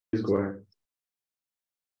go ahead.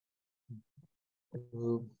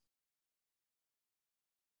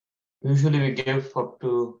 Usually we give up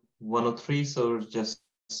to 103, so just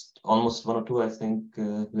almost 102. I think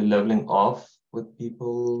we're leveling off with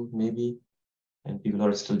people maybe, and people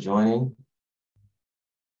are still joining.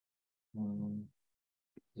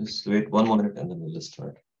 Just wait 1 minute and then we'll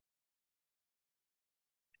start.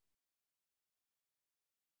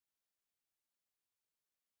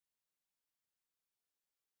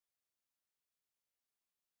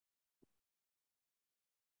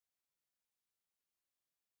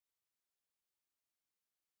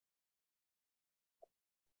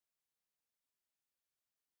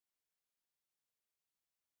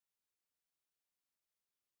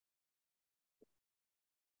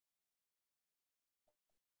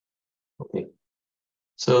 Okay.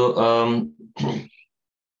 So,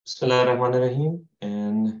 Bismillahirrahmanirrahim,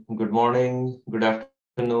 and good morning, good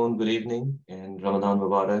afternoon, good evening, and Ramadan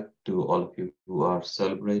Mubarak to all of you who are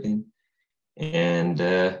celebrating. And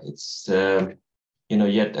it's,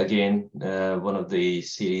 yet again, one of the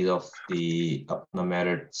series of the APPNA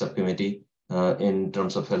MERIT subcommittee in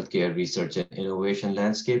terms of healthcare research and innovation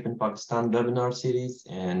landscape in Pakistan webinar series.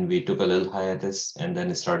 And we took a little hiatus and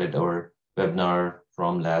then started our webinar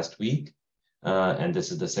from last week. And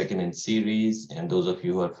this is the second in series. And those of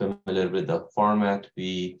you who are familiar with the format,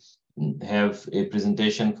 we have a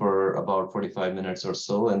presentation for about 45 minutes or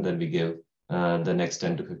so, and then we give the next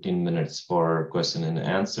 10 to 15 minutes for question and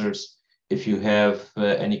answers. If you have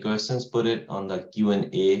any questions, put it on the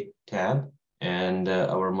Q&A tab. And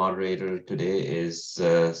our moderator today is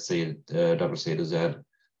Dr. Junaid A,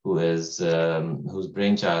 whose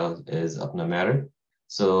brainchild is APPNA MERIT.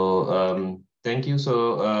 So thank you.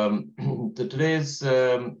 So today's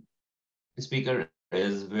speaker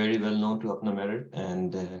is very well known to APPNA MERIT,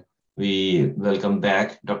 and we welcome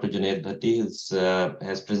back Dr. Junaid Bhatti, who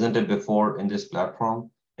has presented before in this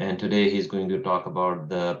platform. And today he's going to talk about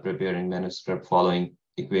the preparing manuscript following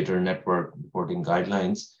EQUATOR network reporting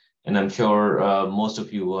guidelines. And I'm sure most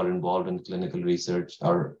of you who are involved in clinical research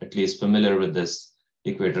are at least familiar with this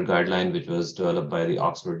EQUATOR guideline, which was developed by the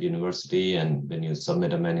Oxford University. And when you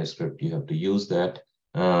submit a manuscript, you have to use that.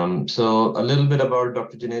 So a little bit about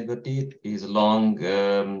Dr. Junaid Bhatti. He's a long,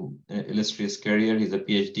 illustrious career. He's a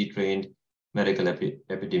PhD trained medical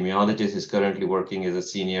epidemiologist. He's currently working as a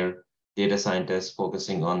senior data scientist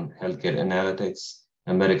focusing on healthcare analytics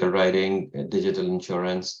and medical writing, digital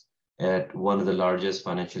insurance at one of the largest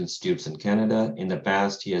financial institutes in Canada. In the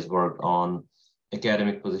past, he has worked on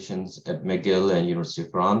academic positions at McGill and University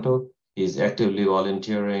of Toronto. He's actively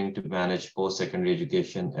volunteering to manage post-secondary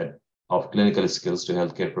education of clinical skills to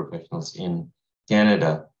healthcare professionals in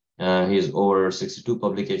Canada. He has over 62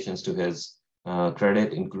 publications to his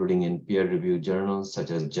credit, including in peer-reviewed journals such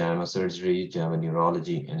as JAMA Surgery, JAMA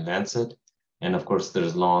Neurology, and Lancet. And of course,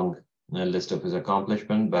 there's a long list of his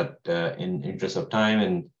accomplishments, but in interest of time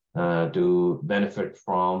and to benefit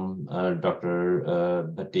from Dr.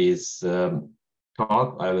 Bhatti's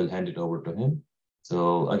talk, I will hand it over to him.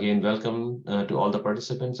 So again, welcome to all the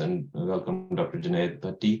participants, and welcome Dr. Junaid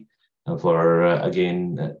Bhatti for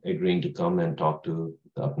again agreeing to come and talk to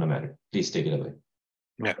the APPNA MERIT. Please take it away.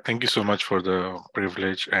 Yeah, thank you so much for the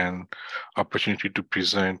privilege and opportunity to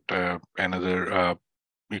present another,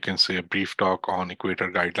 you can say, a brief talk on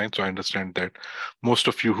EQUATOR guidelines. So I understand that most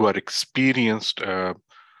of you who are experienced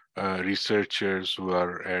researchers who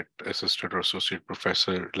are at assistant or associate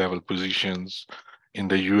professor level positions in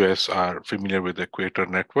the US are familiar with the EQUATOR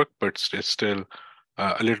network, but it's still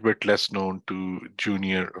a little bit less known to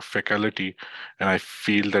junior faculty. And I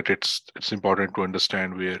feel that it's important to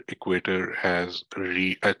understand where EQUATOR has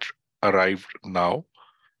arrived now,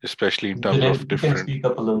 especially in terms of different. You can speak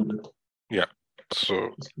up a little bit. Yeah,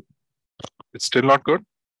 so it's still not good?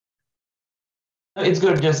 It's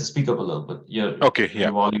good, just speak up a little bit. Okay, yeah.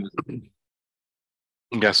 Your volume.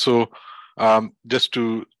 Yeah, so just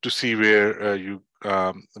to see where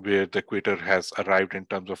where the EQUATOR has arrived in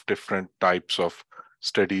terms of different types of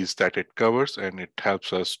studies that it covers, and it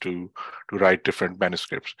helps us to write different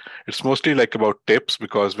manuscripts. It's mostly like about tips,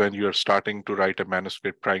 because when you're starting to write a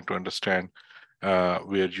manuscript, trying to understand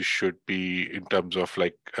where you should be in terms of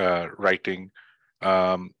like writing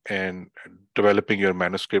and developing your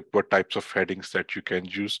manuscript, what types of headings that you can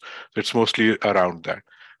use. So it's mostly around that.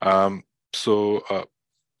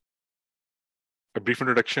 A brief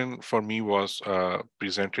introduction for me was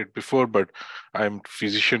presented before, but I'm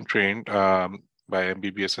physician trained by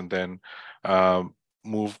MBBS, and then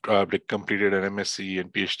completed an MSc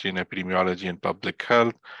and PhD in epidemiology and public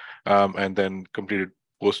health, and then completed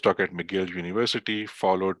postdoc at McGill University,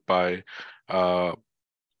 followed by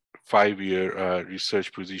 5-year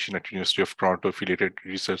research position at University of Toronto affiliated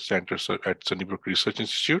research center at Sunnybrook Research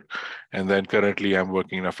Institute. And then currently I'm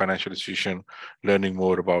working in a financial institution, learning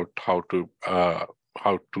more about how to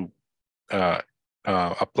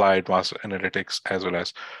apply advanced analytics as well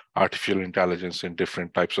as artificial intelligence in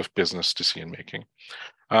different types of business decision making.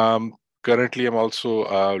 Currently, I'm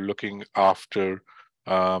also looking after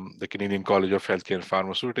the Canadian College of Healthcare and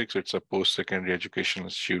Pharmaceutics. It's a post-secondary education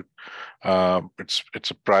institute.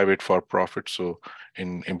 It's a private for-profit, so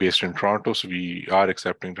based in Toronto. So we are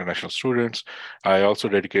accepting international students. I also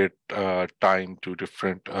dedicate time to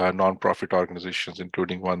different non-profit organizations,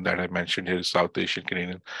 including one that I mentioned here, South Asian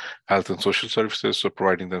Canadian Health and Social Services. So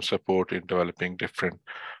providing them support in developing different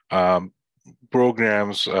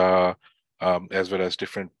programs. As well as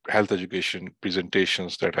different health education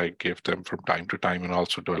presentations that I give them from time to time, and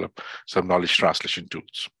also develop some knowledge translation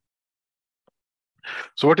tools.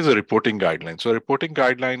 So what is a reporting guideline? So a reporting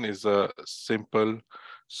guideline is a simple,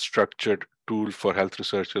 structured tool for health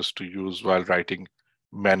researchers to use while writing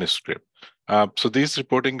manuscript. So these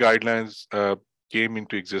reporting guidelines came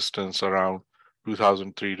into existence around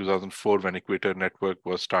 2003, 2004, when EQUATOR Network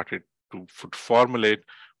was started to formulate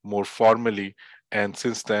more formally. And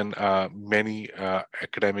since then, many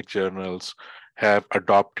academic journals have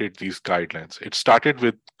adopted these guidelines. It started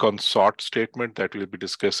with consort statement that we'll be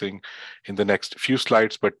discussing in the next few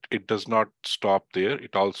slides, but it does not stop there.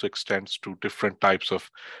 It also extends to different types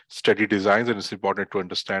of study designs, and it's important to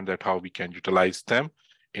understand that how we can utilize them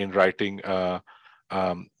in writing a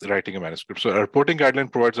manuscript. So a reporting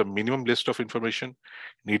guideline provides a minimum list of information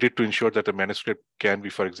needed to ensure that a manuscript can be,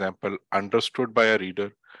 for example, understood by a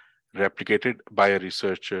reader, replicated by a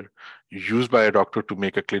researcher, used by a doctor to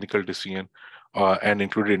make a clinical decision, and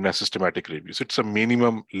included in a systematic review. So it's a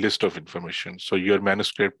minimum list of information. So your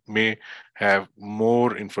manuscript may have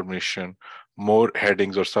more information, more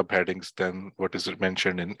headings or subheadings than what is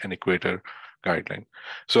mentioned in an EQUATOR guideline.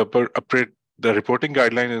 So the reporting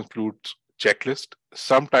guideline includes checklist,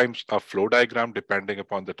 sometimes a flow diagram depending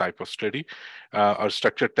upon the type of study, or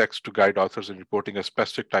structured text to guide authors in reporting a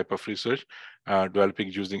specific type of research, developing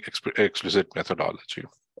using explicit methodology.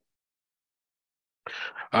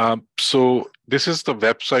 So this is the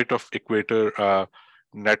website of EQUATOR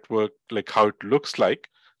Network, like how it looks like.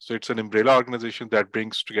 So it's an umbrella organization that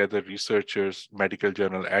brings together researchers, medical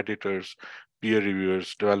journal editors, peer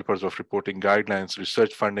reviewers, developers of reporting guidelines,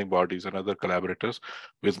 research funding bodies, and other collaborators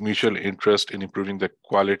with mutual interest in improving the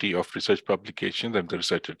quality of research publications and the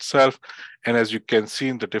research itself. And as you can see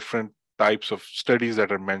in the different types of studies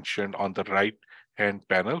that are mentioned on the right-hand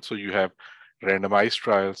panel, so you have randomized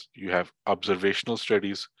trials, you have observational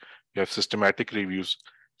studies, you have systematic reviews,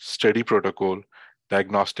 study protocol,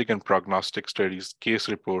 diagnostic and prognostic studies, case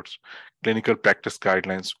reports, clinical practice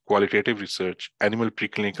guidelines, qualitative research, animal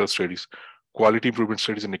preclinical studies, quality improvement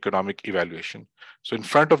studies, and economic evaluation. So in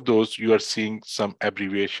front of those, you are seeing some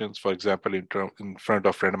abbreviations. For example, in front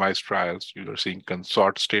of randomized trials, you are seeing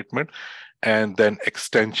consort statement, and then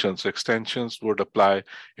extensions. Extensions would apply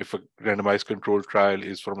if a randomized controlled trial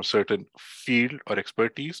is from a certain field or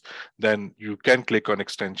expertise, then you can click on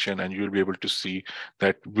extension and you'll be able to see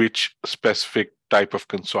that which specific type of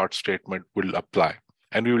consort statement will apply.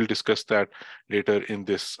 And we will discuss that later in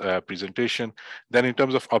this presentation. Then in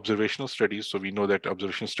terms of observational studies, so we know that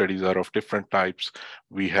observational studies are of different types.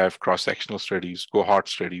 We have cross-sectional studies, cohort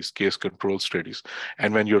studies, case control studies.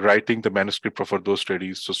 And when you're writing the manuscript for those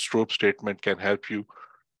studies, so strobe statement can help you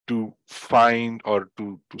to find or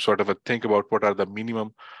to sort of think about what are the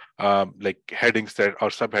minimum like headings that or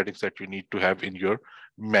subheadings that you need to have in your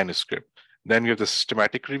manuscript. Then you have the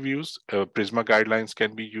systematic reviews. Prisma guidelines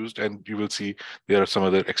can be used, and you will see there are some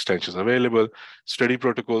other extensions available. Study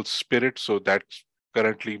protocols, Spirit. So that's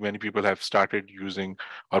currently many people have started using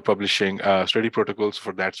or publishing study protocols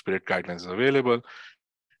for that. Spirit guidelines is available.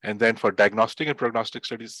 And then for diagnostic and prognostic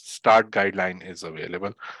studies, START guideline is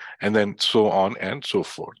available, and then so on and so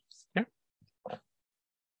forth. Yeah.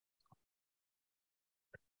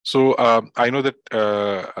 So I know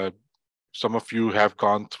that some of you have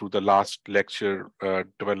gone through the last lecture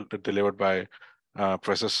delivered by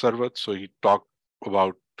Professor Sarwat. So he talked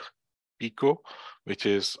about PICO, which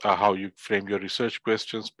is how you frame your research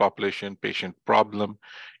questions: population, patient problem,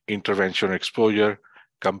 intervention, exposure,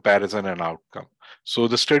 comparison, and outcome. So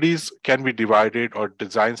the studies can be divided, or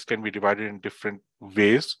designs can be divided in different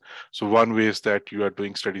ways. So one way is that you are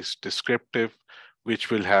doing studies descriptive, which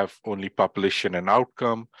will have only population and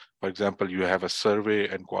outcome. For example, you have a survey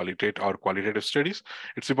and qualitative studies.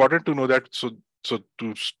 It's important to know that, so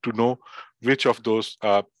to know which of those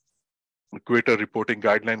EQUATOR reporting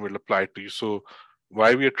guideline will apply to you. So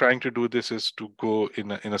why we are trying to do this is to go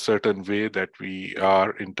in a certain way that we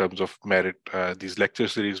are in terms of merit. These lecture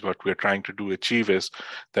series, what we're trying to do achieve is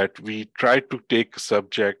that we try to take a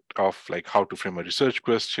subject of like how to frame a research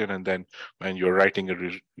question, and then when you're writing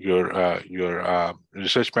your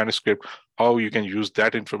research manuscript, how you can use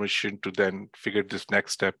that information to then figure this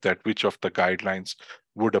next step, that which of the guidelines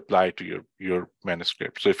would apply to your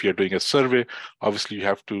manuscript. So if you're doing a survey, obviously you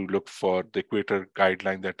have to look for the EQUATOR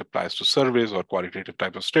guideline that applies to surveys or qualitative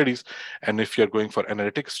type of studies. And if you're going for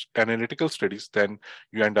analytical studies, then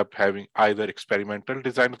you end up having either experimental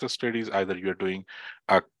design of the studies, either you're doing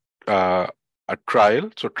a a trial.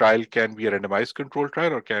 So trial can be a randomized control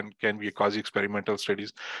trial, or can be a quasi-experimental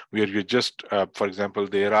studies where you just, for example,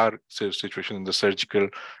 there are situations in the surgical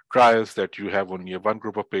trials that you have only one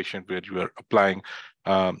group of patients where you are applying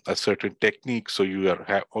a certain technique. So you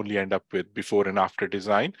only end up with before and after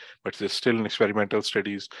design, but there's still in experimental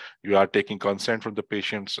studies, you are taking consent from the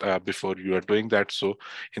patients before you are doing that. So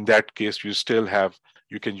in that case,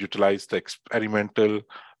 you can utilize the experimental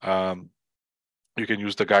you can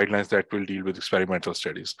use the guidelines that will deal with experimental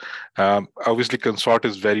studies. Obviously, consort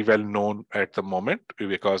is very well known at the moment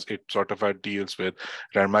because it sort of deals with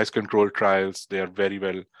randomized controlled trials. They are very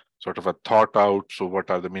well sort of thought out. So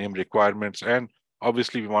what are the minimum requirements? And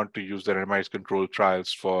obviously, we want to use the randomized controlled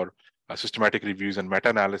trials for systematic reviews and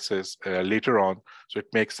meta-analysis later on. So it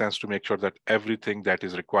makes sense to make sure that everything that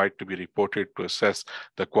is required to be reported to assess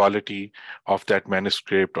the quality of that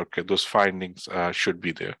manuscript or those findings should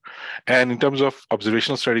be there. And in terms of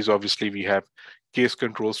observational studies, obviously we have case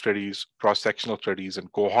control studies, cross-sectional studies,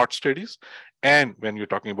 and cohort studies. And when you're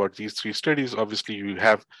talking about these three studies, obviously you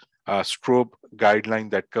have a strobe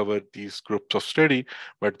guideline that cover these groups of study,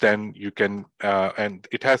 but then you can, and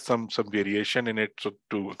it has some variation in it, so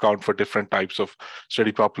to account for different types of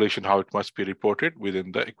study population, how it must be reported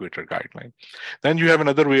within the EQUATOR guideline. Then you have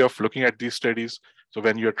another way of looking at these studies. So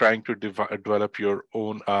when you're trying to develop your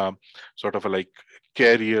own sort of a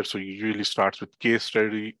career, so you usually starts with case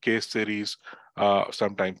series,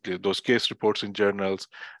 sometimes those case reports in journals,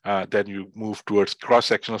 then you move towards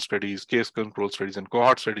cross-sectional studies, case control studies, and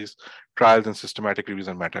cohort studies, trials and systematic reviews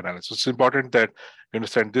and meta-analysis. It's important that you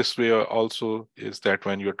understand this way also is that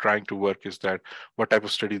when you're trying to work is that what type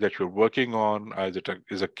of study that you're working on,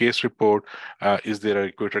 is a case report, is there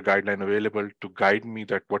a EQUATOR guideline available to guide me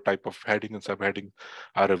that what type of heading and subheading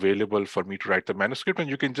are available for me to write the manuscript. And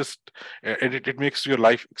you can just, it makes your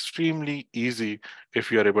life extremely easy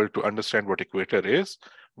if you are able to understand what EQUATOR is,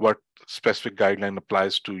 what specific guideline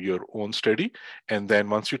applies to your own study. And then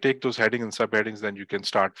once you take those headings and subheadings, then you can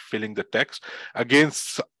start filling the text. Again,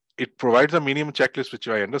 it provides a minimum checklist, which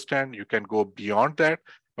I understand. You can go beyond that,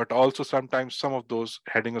 but also sometimes some of those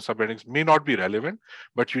headings or subheadings may not be relevant,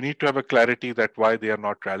 but you need to have a clarity that why they are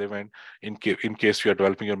not relevant in case you are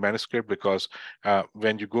developing your manuscript, because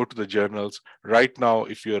when you go to the journals right now,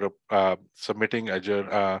 if you're submitting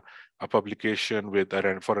a publication for a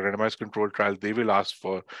randomized control trial, they will ask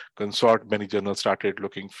for consort. Many journals started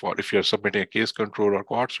looking for, if you're submitting a case control or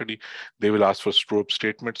cohort study, they will ask for strobe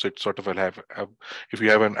statements. So it sort of will have if you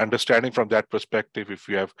have an understanding from that perspective, if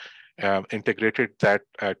you have integrated that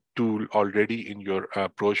tool already in your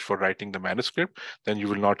approach for writing the manuscript, then you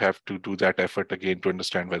will not have to do that effort again to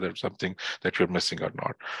understand whether it's something that you're missing or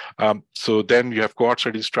not. So then you have cohort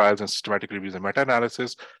studies, trials, and systematic reviews and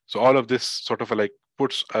meta-analysis. So all of this sort of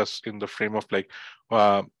puts us in the frame of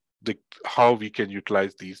how we can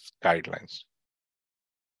utilize these guidelines.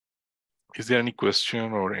 Is there any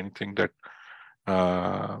question or anything that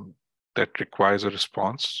that requires a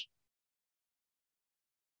response?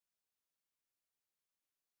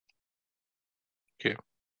 Okay.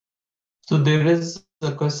 So there is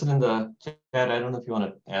a question in the chat. I don't know if you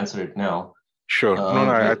want to answer it now. Sure. No,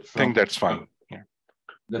 I think that's fine. Yeah.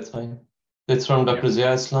 That's fine. It's from Dr.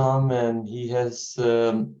 Zia Islam, and he has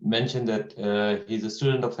mentioned that he's a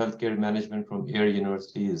student of healthcare management from Air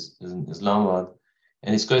University in Islamabad.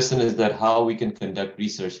 And his question is that how we can conduct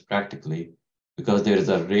research practically, because there is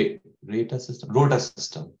a rota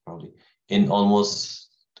system probably in almost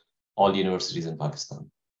all universities in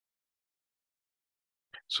Pakistan.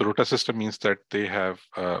 So rota system means that they have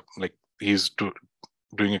he's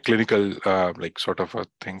doing a clinical sort of a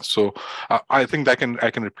thing. So I think I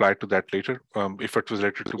can reply to that later. If it was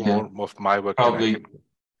related to more of my work, probably. Then I can.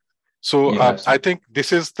 So I think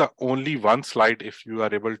this is the only one slide, if you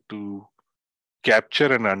are able to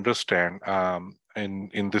capture and understand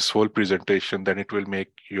in this whole presentation, then it will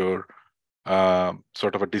make your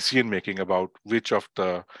sort of a decision making about which of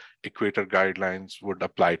the EQUATOR guidelines would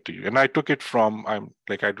apply to you. And I took it from, I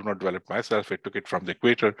do not develop myself, I took it from the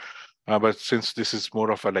EQUATOR, but since this is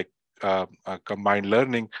more of a combined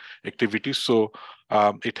learning activities. So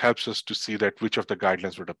it helps us to see that which of the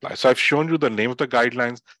guidelines would apply. So I've shown you the name of the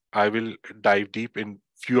guidelines. I will dive deep in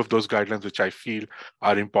few of those guidelines which I feel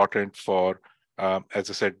are important for, as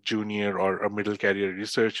I said, junior or a middle career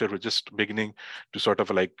researcher who are just beginning to sort of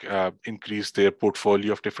like increase their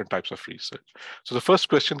portfolio of different types of research. So the first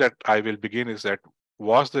question that I will begin is that,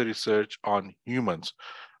 was the research on humans?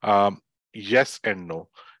 Yes and no.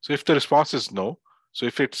 So if the response is no, so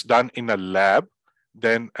if it's done in a lab,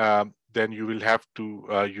 then you will have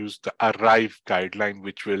to use the ARRIVE guideline,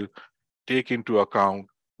 which will take into account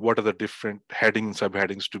what are the different headings and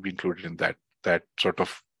subheadings to be included in that sort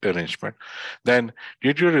of arrangement. Then,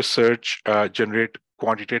 did your research generate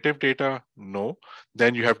quantitative data? No.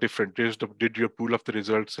 Then you have different. Did your pool of the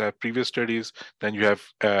results have previous studies? Then you have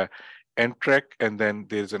NTREC, and then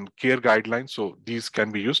there's a CARE guideline. So these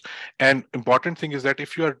can be used. And important thing is that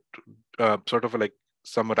if you are sort of like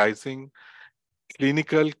summarizing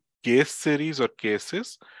clinical case series or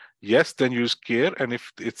cases, yes, then use CARE. And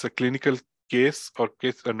if it's a clinical case or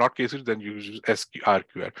case not cases, then you use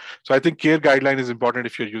RQR. So I think CARE guideline is important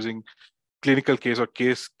if you're using clinical case or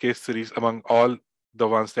case series among all the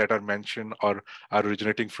ones that are mentioned or are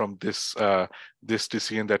originating from this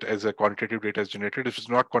decision that as a quantitative data is generated. If it's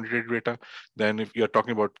not quantitative data, then if you're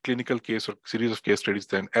talking about clinical case or series of case studies,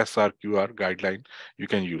 then SRQR guideline you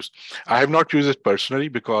can use. I have not used it personally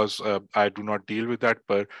because I do not deal with that,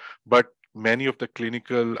 but many of the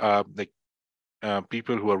clinical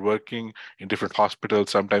people who are working in different hospitals,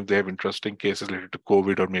 sometimes they have interesting cases related to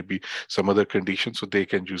COVID or maybe some other condition, so they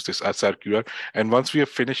can use this SRQR. And once we have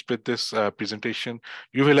finished with this presentation,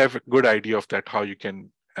 you will have a good idea of that, how you can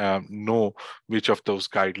know which of those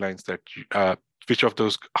guidelines that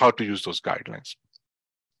how to use those guidelines.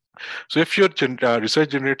 So if your research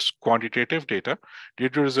generates quantitative data,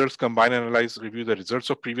 did your results combine, analyze, review the results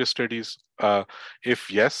of previous studies? If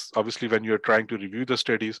yes, obviously when you're trying to review the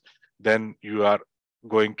studies, then you are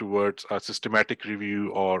going towards a systematic review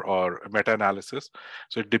or meta-analysis.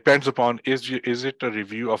 So it depends upon, is it a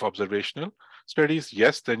review of observational studies?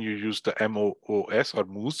 Yes, then you use the MOOS or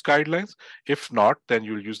MOOS guidelines. If not, then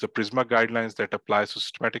you'll use the PRISMA guidelines that applies to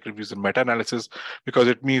systematic reviews and meta-analysis, because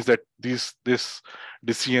it means that this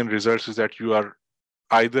decision results is that you are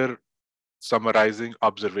either summarizing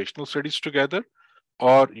observational studies together,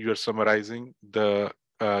 or you are summarizing the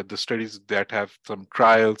studies that have some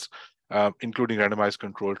trials, including randomized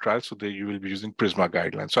controlled trials. So you will be using PRISMA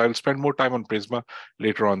guidelines. So I will spend more time on PRISMA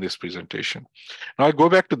later on this presentation. Now I go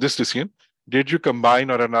back to this decision. Did you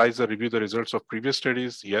combine or analyze or review the results of previous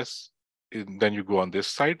studies? Yes. Then you go on this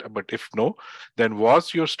side. But if no, then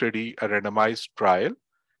was your study a randomized trial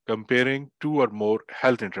comparing two or more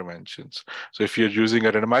health interventions? So if you're using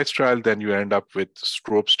a randomized trial, then you end up with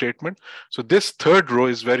strobe statement. So this third row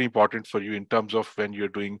is very important for you in terms of when you're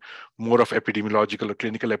doing more of epidemiological or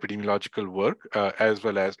clinical epidemiological work, as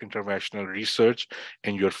well as interventional research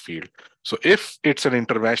in your field. So if it's an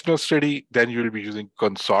interventional study, then you'll be using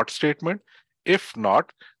consort statement. If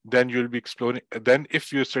not, then you'll be exploring, then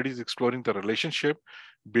if your study is exploring the relationship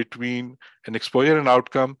between an exposure and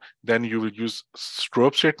outcome, then you will use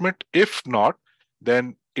strobe statement. If not,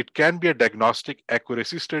 then it can be a diagnostic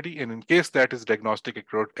accuracy study. And in case that is diagnostic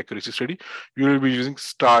accuracy study, you will be using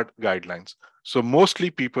START guidelines. So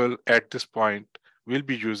mostly people at this point will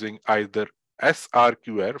be using either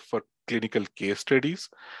SRQR for clinical case studies,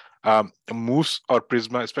 MOOS or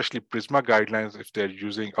PRISMA, especially PRISMA guidelines, if they're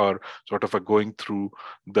using or sort of going through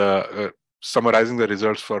the summarizing the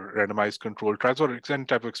results for randomized controlled trials or any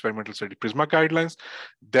type of experimental study, PRISMA guidelines.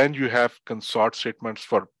 Then you have consort statements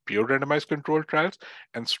for pure randomized controlled trials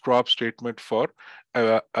and STROB statement for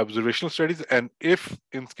observational studies. And if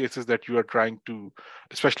in cases that you are trying to,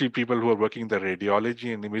 especially people who are working in the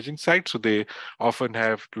radiology and imaging side, so they often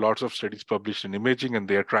have lots of studies published in imaging, and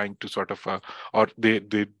they are trying to sort of, or they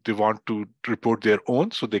want to report their own,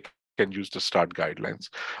 so they can use the START guidelines.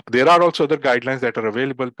 There are also other guidelines that are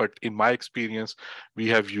available, but in my experience, we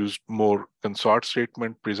have used more consort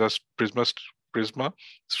statement, PRISMA,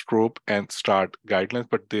 STROBE, and START guidelines,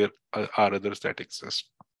 but there are others that exist.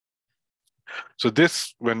 So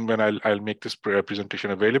this, when I'll make this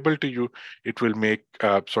presentation available to you, it will make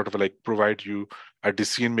sort of like provide you a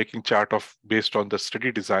decision-making chart of based on the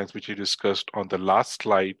study designs which you discussed on the last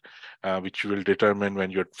slide, which you will determine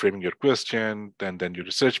when you're framing your question, and then your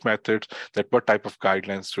research methods, that what type of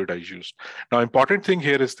guidelines should I use. Now, important thing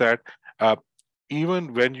here is that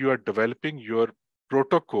even when you are developing your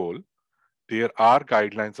protocol, there are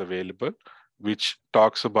guidelines available which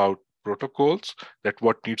talks about protocols, that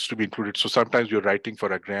what needs to be included. So sometimes you're writing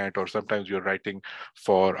for a grant, or sometimes you're writing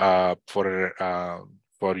for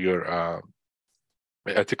your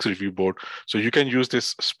ethics review board. So you can use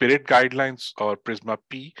this Spirit guidelines or Prisma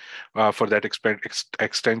P for that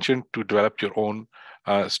extension to develop your own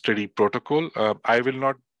study protocol. I will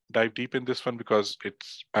not dive deep in this one because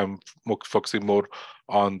I'm focusing more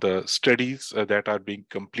on the studies that are being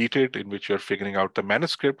completed in which you're figuring out the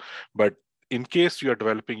manuscript. But in case you are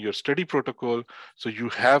developing your study protocol, so you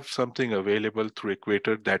have something available through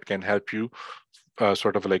Equator that can help you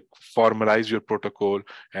sort of like formalize your protocol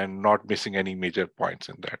and not missing any major points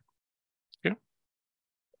in that. Okay.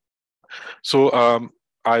 So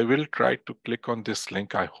I will try to click on this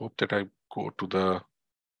link. I hope that I go to the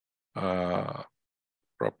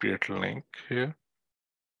appropriate link here.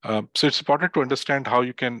 So it's important to understand how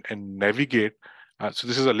you can navigate. So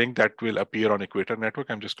this is a link that will appear on Equator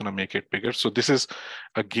Network. I'm just going to make it bigger. So this is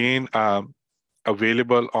again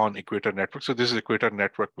available on Equator Network. So this is Equator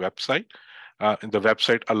Network website. And the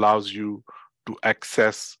website allows you to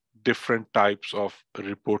access different types of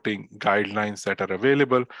reporting guidelines that are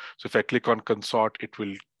available. So if I click on consort, it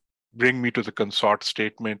will bring me to the consort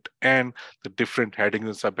statement and the different headings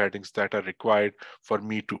and subheadings that are required for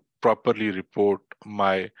me to properly report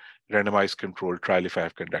my randomized controlled trial if I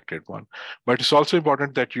have conducted one. But it's also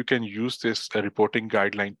important that you can use this reporting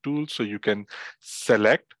guideline tool so you can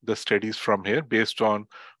select the studies from here based on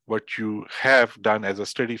what you have done as a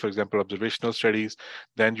study, for example, observational studies.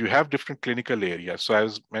 Then you have different clinical areas. So I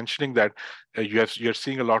was mentioning that you're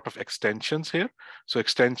seeing a lot of extensions here. So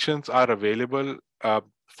extensions are available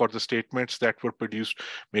for the statements that were produced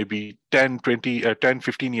maybe 10, 20, 10,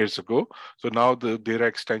 15 years ago. So now there are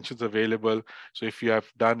extensions available. So if you have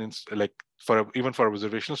done like even for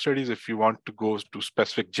observational studies, if you want to go to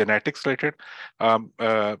specific genetics related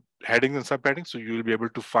headings and subheadings, so you will be able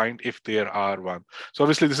to find if there are one. So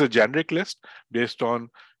obviously this is a generic list based on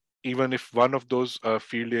even if one of those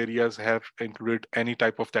field areas have included any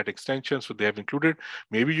type of that extension, so they have included,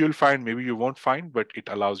 maybe you'll find, maybe you won't find, but it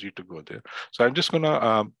allows you to go there. So I'm just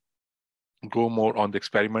gonna go more on the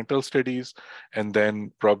experimental studies and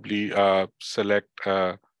then probably select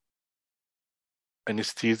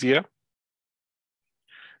anesthesia.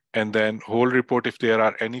 And then whole report if there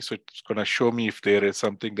are any, so it's gonna show me if there is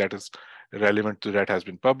something that is relevant to that has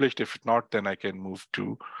been published. If not, then I can move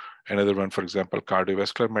to another one, for example,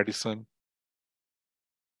 cardiovascular medicine.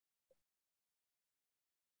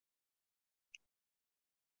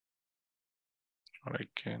 I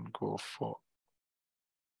can go for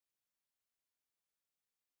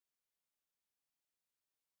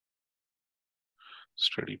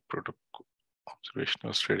study protocol,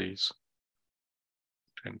 observational studies,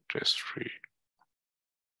 and test-free.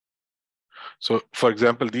 So for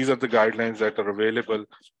example, these are the guidelines that are available,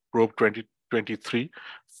 Probe 2023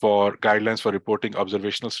 for guidelines for reporting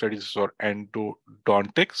observational studies or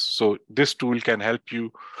endodontics. So this tool can help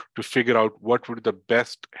you to figure out what would be the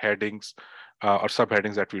best headings or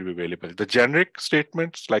subheadings that will be available. The generic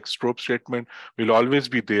statements like strobe statement will always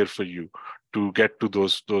be there for you to get to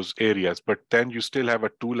those areas, but then you still have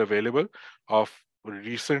a tool available of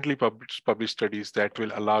recently published studies that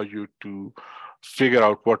will allow you to figure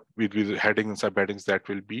out what will be the headings and subheadings that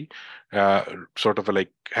will be sort of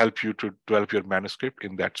like help you to develop your manuscript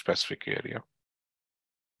in that specific area.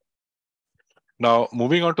 Now,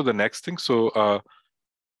 moving on to the next thing. So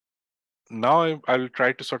now I'll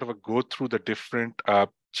try to sort of go through the different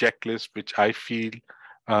checklists which I feel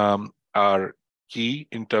are key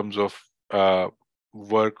in terms of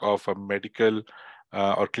work of a medical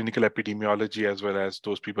or clinical epidemiology, as well as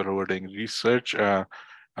those people who are doing research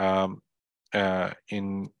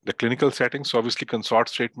in the clinical setting. So obviously consort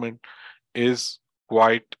statement is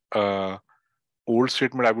quite old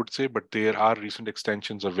statement, I would say, but there are recent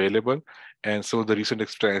extensions available. And some of the recent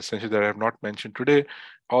extensions that I have not mentioned today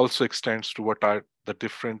also extends to what are the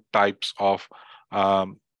different types of,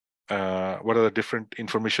 what are the different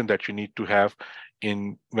information that you need to have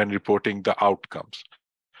when reporting the outcomes.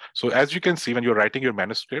 So as you can see, when you're writing your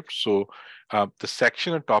manuscript, so the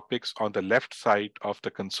section and topics on the left side of the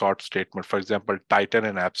consort statement, for example, title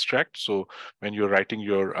and abstract. So when you're writing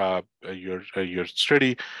your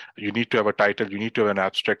study, you need to have a title, you need to have an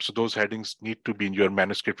abstract. So those headings need to be in your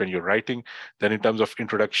manuscript when you're writing. Then in terms of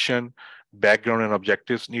introduction, background and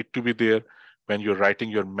objectives need to be there. When you're writing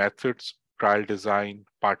your methods, trial design,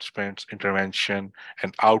 participants, intervention,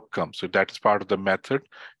 and outcome. So that is part of the method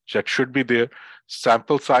that should be there.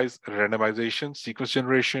 Sample size, randomization, sequence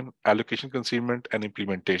generation, allocation concealment, and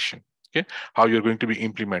implementation. Okay, how you're going to be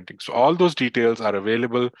implementing. So all those details are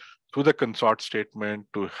available through the consort statement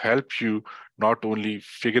to help you not only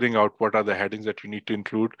figuring out what are the headings that you need to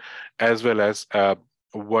include, as well as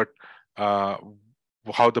what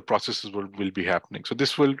how the processes will be happening. So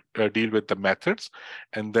this will deal with the methods,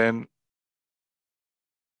 and then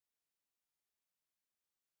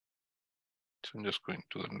so I'm just going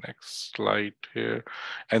to the next slide here.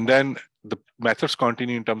 And then the methods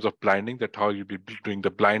continue in terms of blinding, that how you'll be doing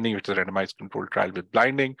the blinding, which is a randomized controlled trial with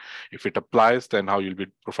blinding. If it applies, then how you'll be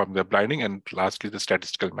performing the blinding, and lastly, the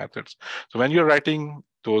statistical methods. So when you're writing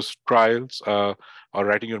those trials or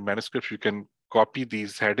writing your manuscripts, you can copy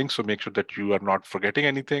these headings, so make sure that you are not forgetting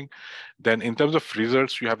anything. Then in terms of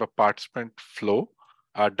results, you have a participant flow.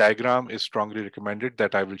 A diagram is strongly recommended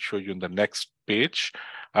that I will show you in the next page.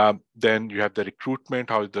 Then you have the recruitment,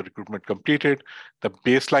 how is the recruitment completed, the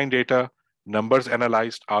baseline data, numbers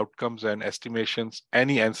analyzed, outcomes and estimations,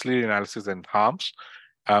 any ancillary analysis and harms.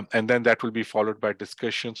 And then that will be followed by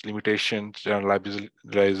discussions, limitations,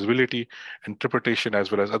 generalizability, interpretation,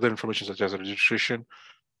 as well as other information such as registration,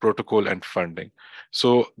 protocol, and funding.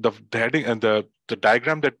 So the heading and the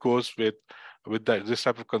diagram that goes with this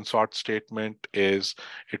type of consort statement is,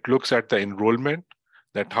 it looks at the enrollment,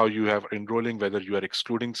 that how you have enrolling, whether you are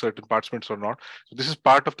excluding certain participants or not. So this is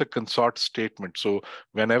part of the consort statement. So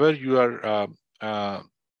whenever you are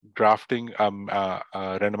drafting a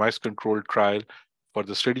randomized controlled trial for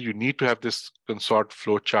the study, you need to have this consort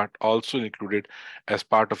flow chart also included as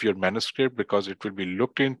part of your manuscript, because it will be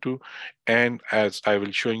looked into. And as I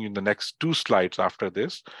will show you in the next 2 slides after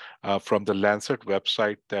this, from the Lancet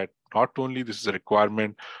website, that not only this is a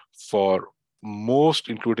requirement for most,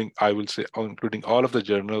 including, I will say, including all of the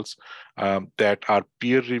journals that are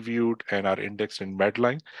peer reviewed and are indexed in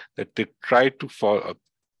Medline, that they try to follow.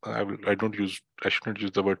 I shouldn't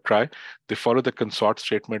use the word try. They follow the consort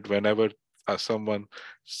statement whenever someone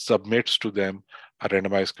submits to them a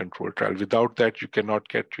randomized control trial. Without that, you cannot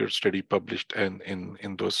get your study published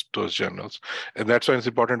in those journals. And that's why it's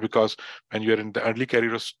important, because when you're in the early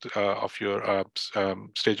career of your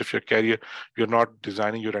stage of your career, you're not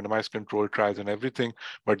designing your randomized control trials and everything.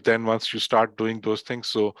 But then once you start doing those things,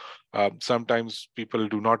 so sometimes people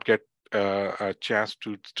do not get a chance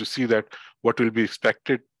to see that what will be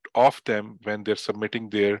expected of them when they're submitting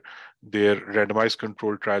their randomized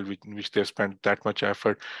control trial, in which they've spent that much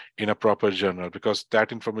effort in a proper journal, because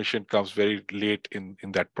that information comes very late in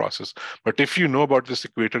that process. But if you know about this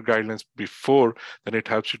EQUATOR guidelines before, then it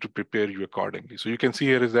helps you to prepare you accordingly. So you can see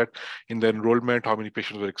here is that in the enrollment, how many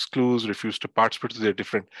patients were excluded, refused to participate. There are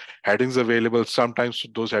different headings available. Sometimes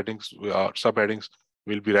those headings, subheadings,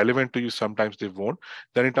 will be relevant to you, sometimes they won't.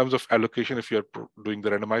 Then in terms of allocation, if you're doing the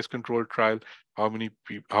randomized control trial, how many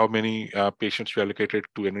patients you allocated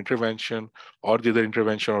to an intervention or the other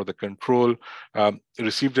intervention or the control,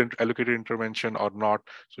 received an allocated intervention or not.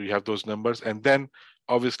 So you have those numbers. And then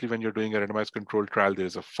obviously when you're doing a randomized control trial, there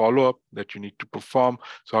is a follow-up that you need to perform.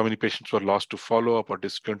 So how many patients were lost to follow-up or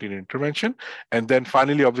discontinued intervention. And then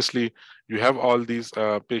finally, obviously, you have all these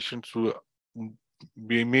patients who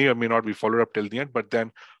may or may not be followed up till the end, but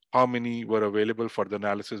then how many were available for the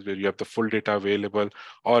analysis, where you have the full data available,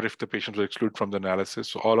 or if the patients were excluded from the analysis.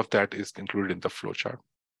 So all of that is included in the flowchart.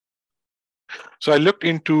 So I looked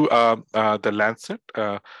into the Lancet,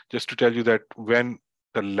 just to tell you that when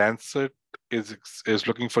the Lancet is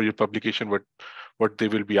looking for your publication, what they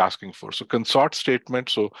will be asking for. So consort statement.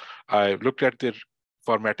 So I looked at their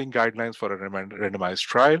formatting guidelines for a randomized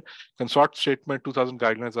trial. Consort statement 2000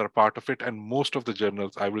 guidelines are a part of it, and most of the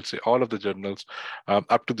journals, I will say all of the journals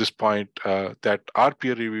up to this point that are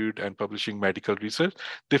peer reviewed and publishing medical research,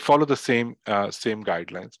 they follow the same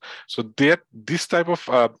guidelines. So this type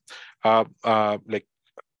of like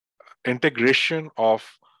integration of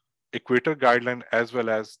EQUATOR guideline as well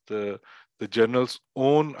as the journal's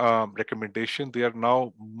own recommendation, they are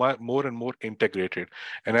now more and more integrated.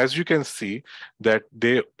 And as you can see, that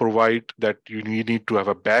they provide that you need to have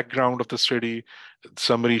a background of the study.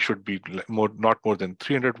 Summary should be not more than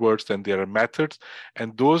 300 words. Then there are methods,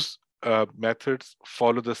 and those methods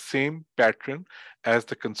follow the same pattern as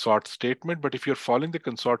the consort statement. But if you're following the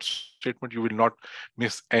consort statement, you will not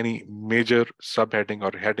miss any major subheading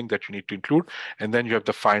or heading that you need to include. And then you have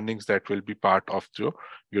the findings that will be part of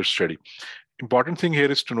your study. Important thing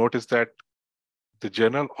here is to notice that the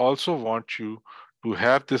journal also wants you to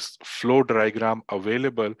have this flow diagram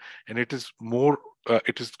available, and it is more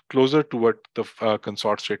it is closer to what the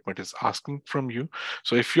consort statement is asking from you.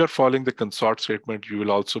 So if you're following the consort statement, you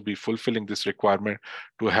will also be fulfilling this requirement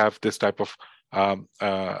to have this type of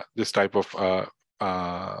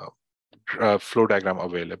flow diagram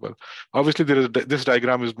available. Obviously, this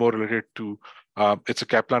diagram is more related to it's a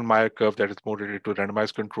Kaplan-Meier curve that is more related to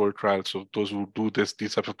randomized control trials. So those who do these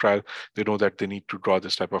types of trials, they know that they need to draw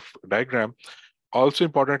this type of diagram. Also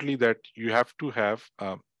importantly, that you have to have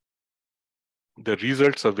the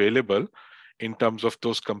results available in terms of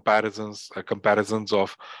those comparisons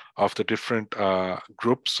of the different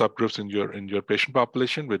groups, subgroups in your patient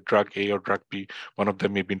population with drug A or drug B. One of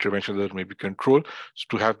them may be intervention, the other may be control, so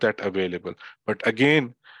to have that available. But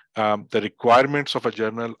again, the requirements of a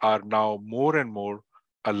journal are now more and more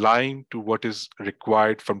aligned to what is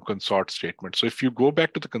required from consort statement. So if you go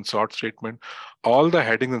back to the consort statement, all the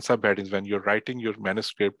headings and subheadings, when you're writing your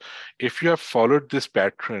manuscript, if you have followed this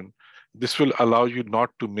pattern, this will allow you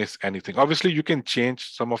not to miss anything. Obviously, you can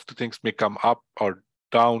change. Some of the things may come up or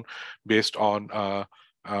down based on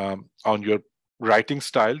your writing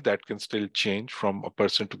style. That can still change from a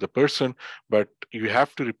person to the person, but you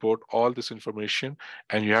have to report all this information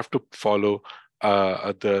and you have to follow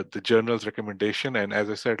the journal's recommendation. And as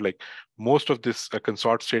I said, like most of this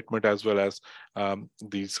consort statement as well as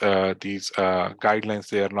these guidelines,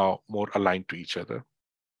 they are now more aligned to each other.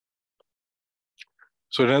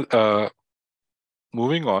 So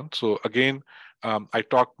moving on. So again, I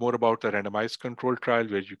talked more about the randomized control trial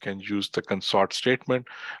where you can use the consort statement.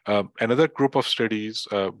 Another group of studies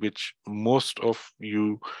which most of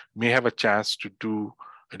you may have a chance to do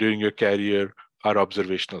during your career are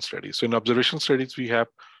observational studies. So in observational studies, we have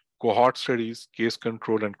cohort studies, case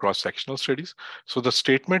control, and cross-sectional studies. So the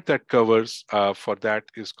statement that covers for that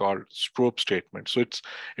is called strobe statement. So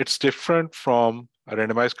it's different from a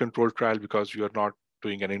randomized control trial because you are not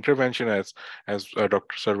doing an intervention, as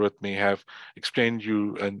Dr. Sarwat may have explained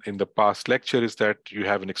you in the past lecture, is that you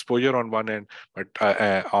have an exposure on one end, but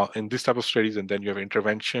in this type of studies, and then you have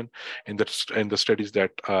intervention in the studies that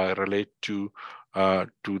relate to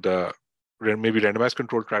the maybe randomized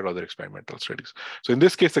control trial or other experimental studies. So in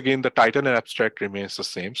this case, again, the title and abstract remains the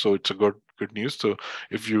same. So it's a good news. So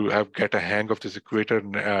if you get a hang of this EQUATOR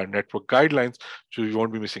network guidelines, so you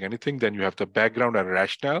won't be missing anything. Then you have the background and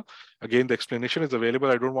rationale. Again, the explanation is available.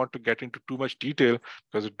 I don't want to get into too much detail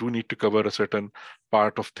because I do need to cover a certain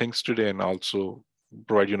part of things today and also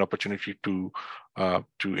provide you an opportunity to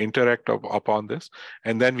interact upon this.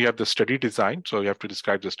 And then we have the study design. So you have to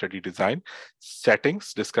describe the study design,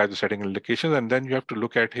 settings, describe the setting and locations, and then you have to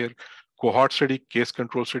look at here cohort study, case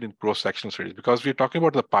control study, and cross-sectional studies, because we're talking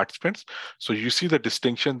about the participants. So you see the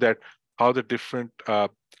distinction that how the different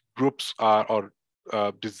groups are or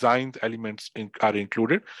designed elements are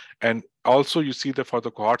included. And also you see that for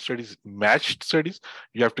the cohort studies, matched studies,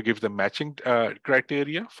 you have to give the matching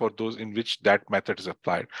criteria for those in which that method is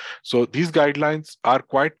applied. So these guidelines are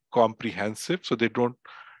quite comprehensive, so they don't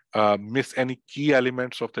miss any key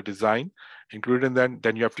elements of the design included in them.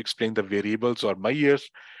 Then you have to explain the variables or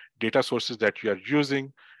measures, data sources that you are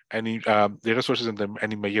using, any data sources and then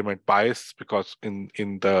any measurement bias, because in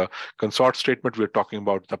the consort statement, we're talking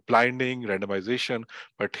about the blinding, randomization,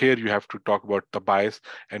 but here you have to talk about the bias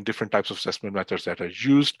and different types of assessment methods that are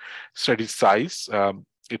used. Study size,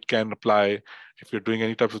 it can apply if you're doing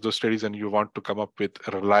any type of those studies and you want to come up with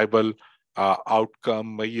a reliable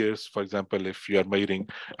outcome measures. For example, if you are measuring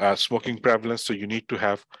smoking prevalence, so you need to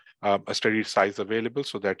have a study size available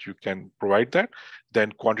so that you can provide that.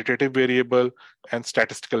 Then quantitative variable and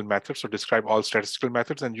statistical methods. So describe all statistical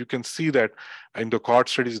methods. And you can see that in the cohort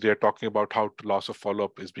studies, they are talking about how loss of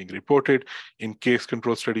follow-up is being reported. In case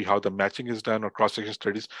control study, how the matching is done, or cross-section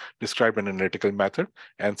studies describe an analytical method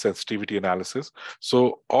and sensitivity analysis.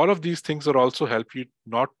 So all of these things are also help you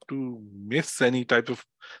not to miss any type of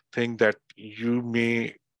thing that you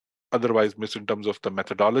may otherwise miss in terms of the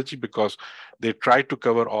methodology, because they try to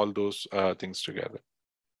cover all those things together.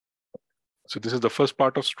 So this is the first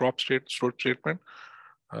part of strobe statement.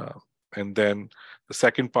 And then the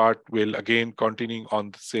second part will again continuing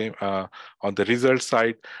on the same on the result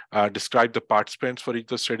side, describe the participants for each of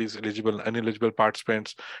the studies, eligible and ineligible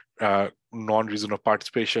participants, non-reason of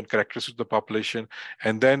participation, characteristics of the population,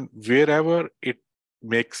 and then wherever it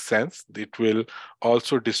makes sense, it will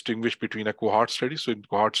also distinguish between a cohort study. So in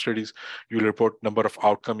cohort studies, you'll report number of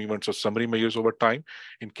outcome events or summary measures over time.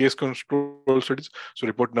 In case control studies, so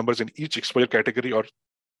report numbers in each exposure category or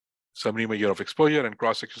summary measure of exposure, and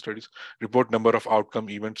cross-section studies report number of outcome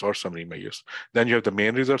events or summary measures. Then you have the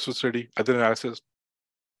main results of study, other analysis.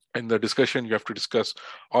 In the discussion, you have to discuss,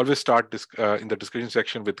 always start in the discussion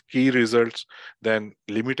section with key results, then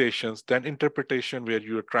limitations, then interpretation, where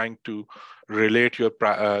you are trying to relate your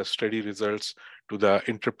study results to the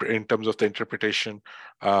in terms of the interpretation,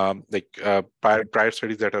 prior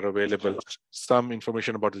studies that are available, some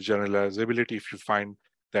information about the generalizability. If you find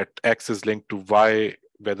that X is linked to Y,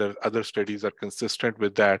 whether other studies are consistent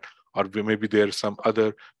with that, or maybe there's some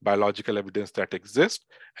other biological evidence that exists.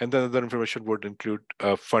 And then other information would include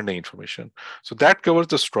funding information. So that covers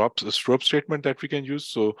the strobe statement that we can use.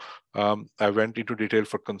 So I went into detail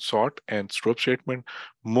for consort and strobe statement.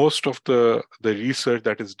 Most of the research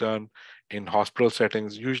that is done in hospital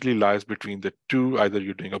settings usually lies between the two. Either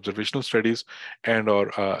you're doing observational studies and or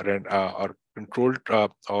controlled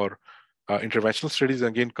or interventional studies.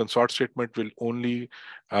 Again, consort statement will only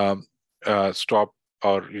stop,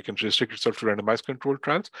 or you can restrict yourself to randomized controlled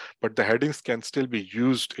trials, but the headings can still be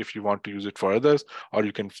used if you want to use it for others, or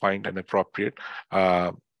you can find an appropriate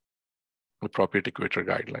EQUATOR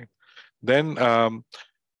guideline. Then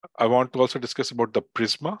I want to also discuss about the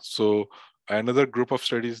PRISMA. So another group of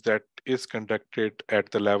studies that is conducted at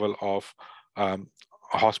the level of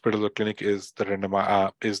hospital or clinic is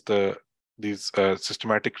these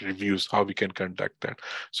systematic reviews, how we can conduct that.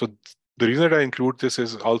 So the reason that I include this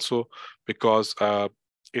is also because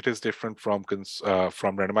it is different from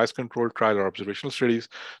randomized controlled trial or observational studies.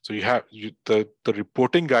 So the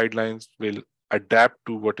reporting guidelines will adapt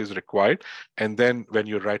to what is required. And then when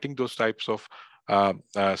you're writing those types of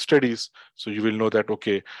studies, so you will know that,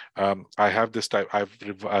 okay, I have this type, I've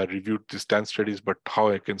reviewed these 10 studies, but how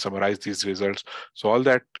I can summarize these results. So all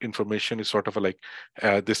that information is sort of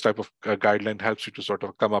this type of guideline helps you to sort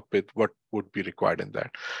of come up with what would be required in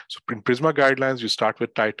that. So in PRISMA guidelines, you start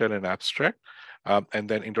with title and abstract. And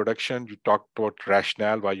then introduction, you talk about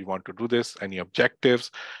rationale, why you want to do this, any objectives,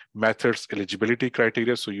 methods, eligibility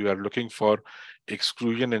criteria. So you are looking for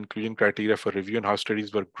exclusion and inclusion criteria for review and how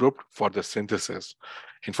studies were grouped for the synthesis.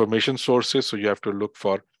 Information sources, so you have to look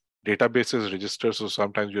for databases, registers. So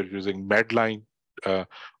sometimes you're using Medline or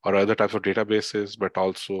other types of databases, but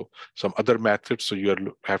also some other methods. So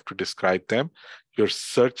you have to describe them. Your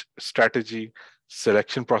search strategy,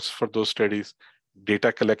 selection process for those studies,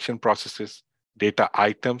 data collection processes, data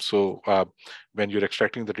items. So when you're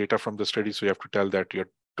extracting the data from the study, so you have to tell that you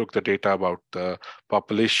took the data about the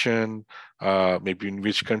population, maybe in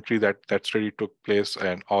which country that study took place,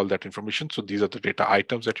 and all that information. So these are the data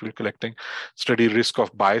items that you're collecting. Study risk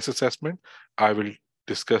of bias assessment. I will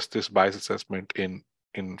discuss this bias assessment in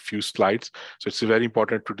few slides. So it's very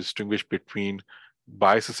important to distinguish between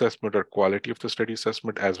bias assessment or quality of the study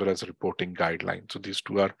assessment as well as reporting guidelines. So these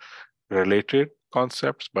two are related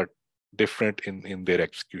concepts, but different in their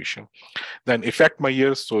execution. Then effect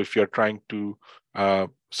measures. So if you're trying to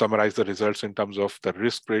summarize the results in terms of the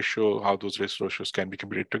risk ratio, how those risk ratios can be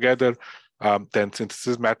computed together. Then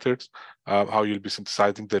synthesis methods, how you'll be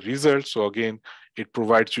synthesizing the results. So again, it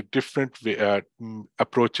provides you different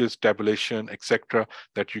approaches, tabulation, etc.,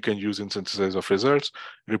 that you can use in synthesis of results.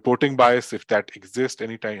 Reporting bias, if that exists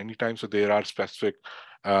anytime. So there are specific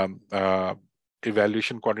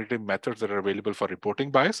evaluation quantitative methods that are available for reporting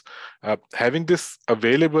bias. Having this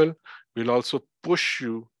available will also push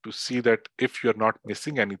you to see that if you're not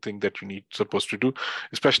missing anything that you supposed to do,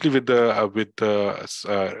 especially with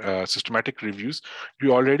the systematic reviews,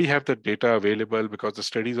 you already have the data available because the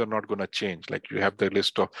studies are not going to change. Like you have the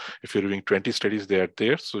list of, if you're doing 20 studies, they are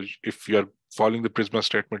there. So if you're following the PRISMA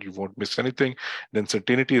statement, you won't miss anything. Then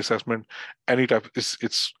certainty assessment, any type,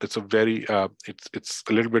 it's a very it's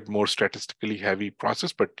a little bit more statistically heavy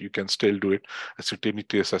process, but you can still do it, a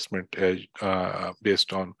certainty assessment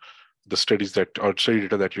based on the studies or study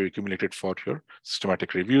data that you accumulated for your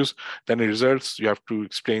systematic reviews. Then the results, you have to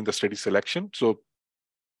explain the study selection. So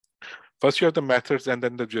first you have the methods and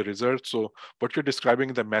then your results. So what you're describing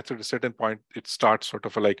in the method, at a certain point, it starts sort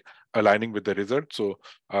of aligning with the result. So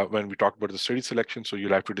when we talk about the study selection, so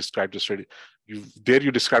you'll have to describe the study.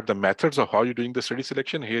 You describe the methods of how you're doing the study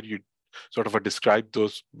selection. Here you sort of describe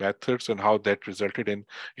those methods and how that resulted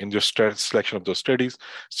in your selection of those studies.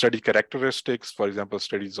 Study characteristics, for example,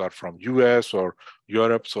 studies are from US or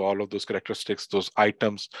Europe. So all of those characteristics, those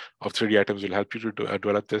items of 3D items will help you to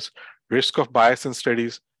develop this. Risk of bias in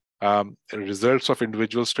studies. Results of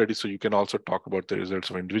individual studies. So you can also talk about the results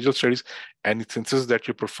of individual studies, any synthesis that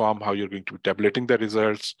you perform, how you're going to be tabulating the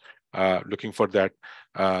results, looking for that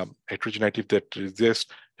heterogeneity that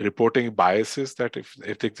exists, reporting biases that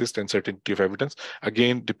if they exist, and certainty of evidence.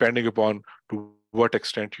 Again, depending upon to what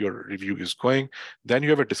extent your review is going. Then you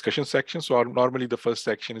have a discussion section. So normally the first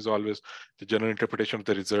section is always the general interpretation of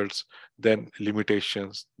the results, then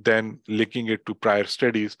limitations, then linking it to prior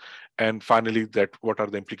studies, and finally that what are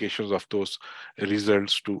the implications of those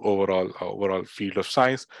results to overall field of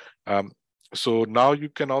science. So now you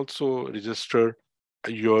can also register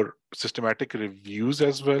your systematic reviews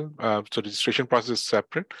as well. So registration process is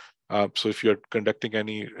separate. So if you're conducting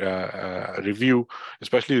any review,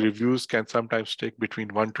 especially reviews can sometimes take between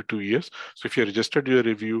 1 to 2 years. So if you registered your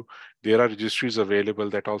review, there are registries available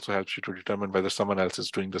that also helps you to determine whether someone else is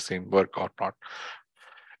doing the same work or not.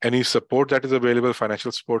 Any support that is available,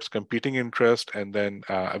 financial supports, competing interest, and then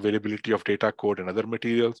availability of data, code, and other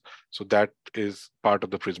materials. So that is part of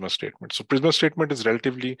the PRISMA statement. So PRISMA statement is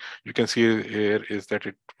relatively, you can see here is that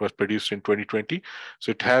it was produced in 2020. So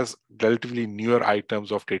it has relatively newer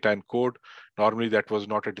items of data and code. Normally that was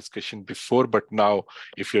not a discussion before, but now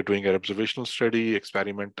if you're doing an observational study,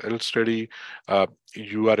 experimental study,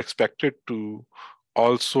 you are expected to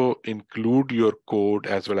also include your code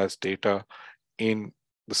as well as data in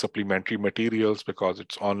the supplementary materials because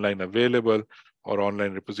it's online available or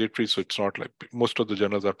online repository. So it's not like most of the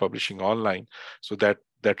journals are publishing online. So that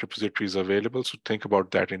repository is available. So think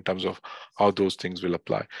about that in terms of how those things will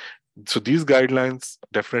apply. So these guidelines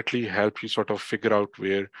definitely help you sort of figure out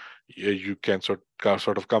where you can sort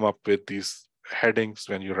of come up with these headings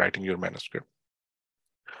when you're writing your manuscript.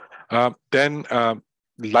 Then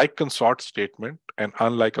like consort statement and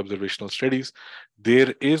unlike observational studies,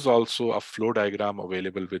 there is also a flow diagram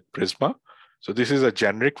available with Prisma. So this is a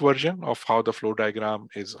generic version of how the flow diagram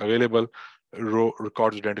is available.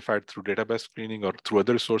 Records identified through database screening or through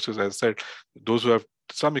other sources. As I said, those who have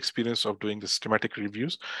some experience of doing the systematic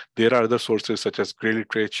reviews, there are other sources such as Gray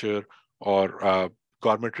literature or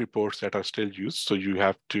government reports that are still used. So you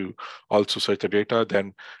have to also search the data,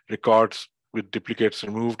 then records with duplicates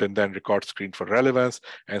removed, and then records screened for relevance,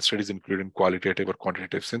 and studies including qualitative or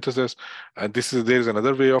quantitative synthesis. And there's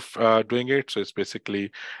another way of doing it. So it's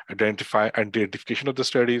basically identification of the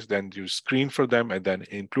studies, then you screen for them and then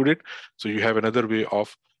include it. So you have another way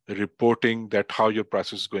of reporting that how your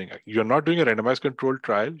process is going. You're not doing a randomized controlled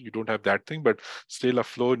trial, you don't have that thing, but still a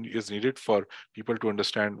flow is needed for people to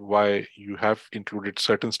understand why you have included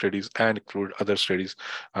certain studies and include other studies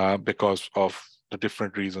because of the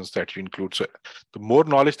different reasons that you include. So the more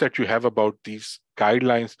knowledge that you have about these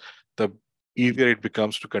guidelines, the easier it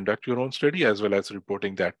becomes to conduct your own study as well as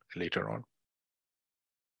reporting that later on.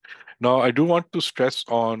 Now, I do want to stress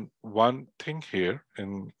on one thing here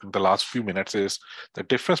in the last few minutes is the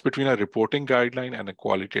difference between a reporting guideline and a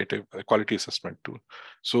quality assessment tool.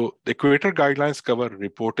 So the EQUATOR guidelines cover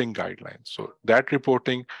reporting guidelines. So that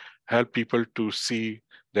reporting help people to see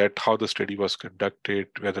that how the study was conducted,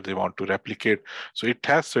 whether they want to replicate. So it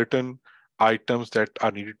has certain items that are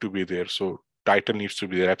needed to be there. So title needs to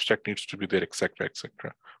be there, abstract needs to be there, etc.,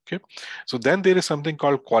 etc. Okay. So then there is something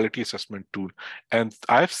called quality assessment tool. And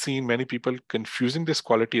I've seen many people confusing this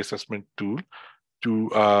quality assessment tool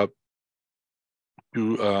to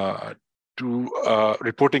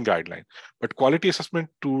reporting guideline. But quality assessment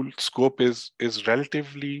tool scope is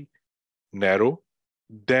relatively narrow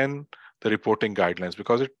than the reporting guidelines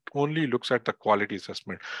because it only looks at the quality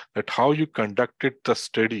assessment, that how you conducted the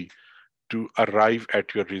study to arrive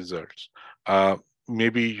at your results.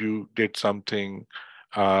 Maybe you did something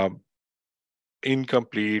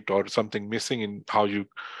incomplete or something missing in how you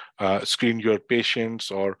screen your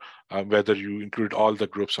patients or whether you include all the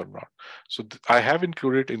groups or not. So I have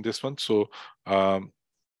included in this one. So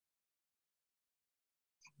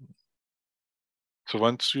so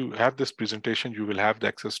once you have this presentation, you will have the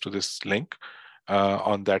access to this link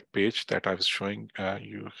on that page that I was showing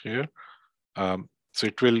you here. So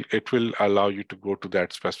it will allow you to go to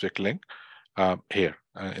that specific link here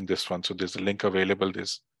in this one. So there's a link available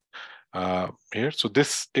here. So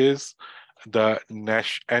this is the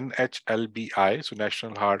NHLBI, so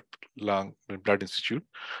National Heart, Lung, and Blood Institute.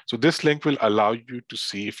 So this link will allow you to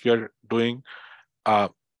see if you're doing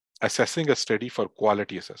assessing a study for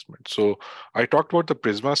quality assessment. So I talked about the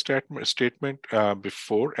PRISMA statement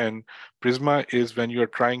before, and PRISMA is when you're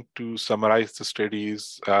trying to summarize the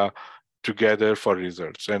studies together for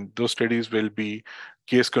results. And those studies will be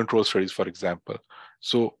case control studies, for example.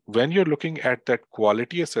 So when you're looking at that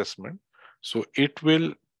quality assessment, so it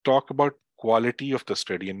will talk about quality of the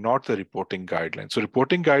study and not the reporting guideline. So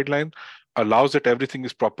reporting guideline allows that everything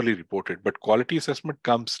is properly reported, but quality assessment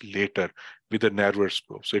comes later with a narrower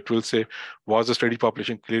scope. So it will say, was the study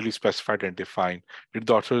population clearly specified and defined? Did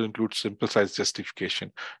the author include simple size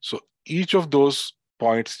justification? So each of those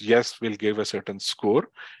points, yes, will give a certain score,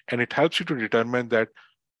 and it helps you to determine that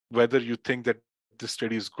whether you think that this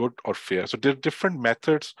study is good or fair. So there are different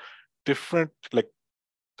methods, different like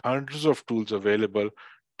hundreds of tools available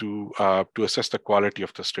to assess the quality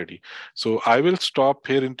of the study. So I will stop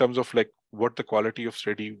here in terms of like what the quality of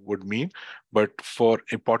study would mean. But for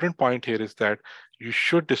important point here is that you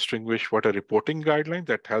should distinguish what a reporting guideline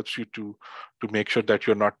that helps you to make sure that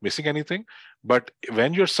you're not missing anything. But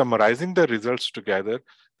when you're summarizing the results together,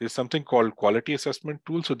 there's something called quality assessment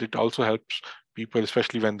tool. So that also helps people,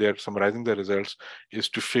 especially when they're summarizing the results, is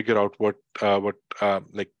to figure out what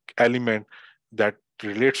like element that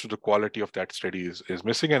relates to the quality of that study is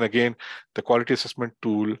missing. And again, the quality assessment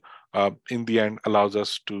tool in the end allows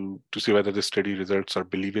us to see whether the study results are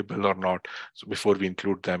believable or not, so before we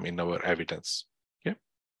include them in our evidence. Okay.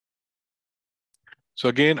 So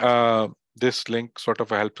again, this link sort of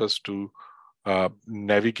helps us to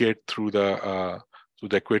navigate through the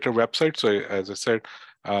EQUATOR website. So as I said,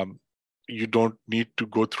 you don't need to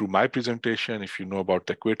go through my presentation. If you know about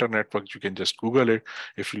the EQUATOR network, you can just Google it.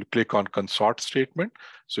 If you click on consort statement,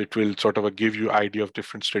 so it will sort of give you idea of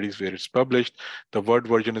different studies where it's published. The Word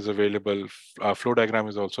version is available. Flow diagram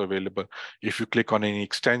is also available. If you click on any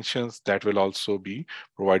extensions, that will also be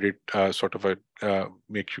provided, sort of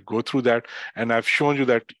make you go through that. And I've shown you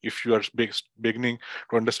that if you are beginning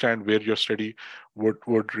to understand where your study would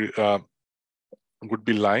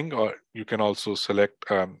be lying, or you can also select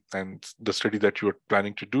and the study that you're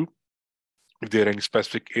planning to do, if there are any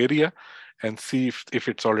specific area, and see if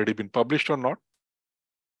it's already been published or not.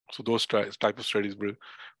 So those type of studies will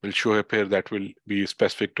show up here that will be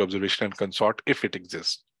specific to observation and consort if it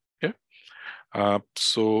exists. Okay.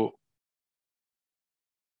 So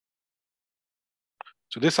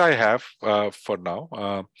this I have for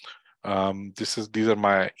now. These are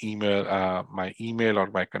my email or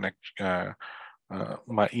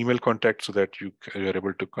my email contact, so that you're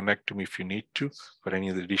able to connect to me if you need to for any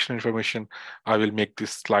additional information. I will make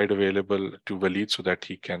this slide available to Walid so that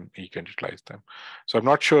he can utilize them. So I'm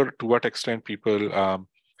not sure to what extent people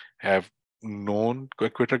have known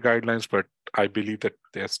EQUATOR guidelines, but I believe that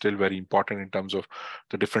they are still very important in terms of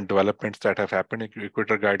the different developments that have happened in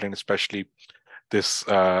EQUATOR guidelines, especially this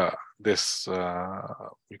you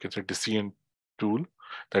can say decision tool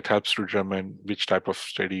that helps to determine which type of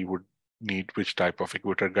study would need which type of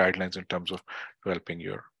EQUATOR guidelines in terms of developing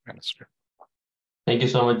your manuscript. Thank you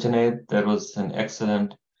so much, Junaid. That was an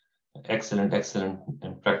excellent and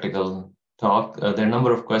practical talk. There are a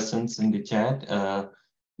number of questions in the chat,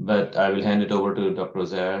 but I will hand it over to Dr.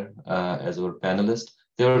 Zair as our panelist.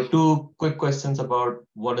 There are two quick questions about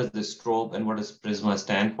what does the strobe and what does PRISMA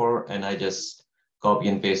stand for, and I just copy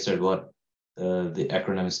and pasted what the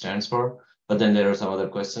acronym stands for. But then there are some other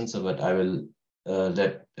questions, but I will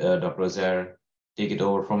let Dr. Zair take it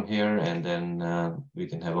over from here, and then we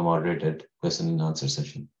can have a moderated question and answer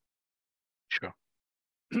session. Sure.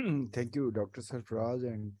 Thank you, Dr. Sarfraz,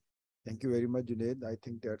 and thank you very much, Junaid. I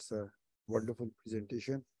think that's a wonderful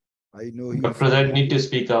presentation. I know you. Dr. Zair, need to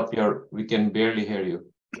speak up. We can barely hear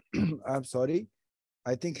you. I'm sorry.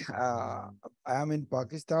 I think I am in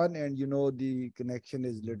Pakistan, and the connection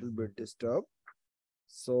is a little bit disturbed.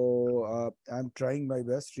 So I'm trying my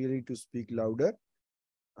best really to speak louder.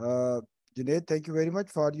 Junaid, thank you very much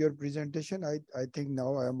for your presentation. I think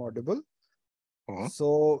now I am audible.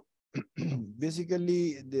 So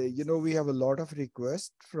basically, we have a lot of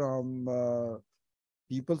requests from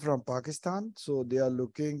people from Pakistan. So they are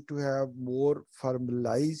looking to have more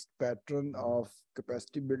formalized pattern of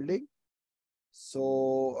capacity building.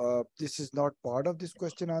 So this is not part of this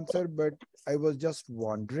question answer, but I was just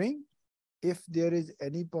wondering if there is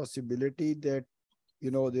any possibility that,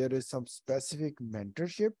 there is some specific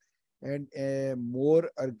mentorship and a more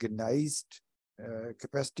organized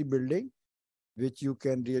capacity building, which you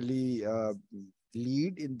can really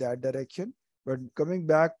lead in that direction. But coming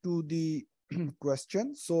back to the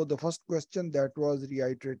question, so the first question that was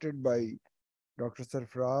reiterated by Dr.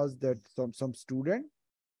 Sarfraz, that some student,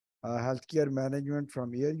 healthcare management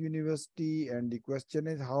from Yale University, and the question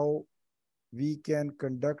is how we can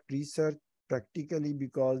conduct research practically,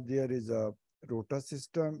 because there is a rota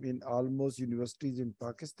system in almost universities in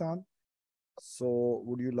Pakistan. So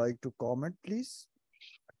would you like to comment, please?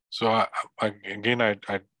 So again, I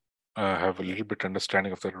have a little bit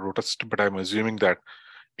understanding of the rota system, but I'm assuming that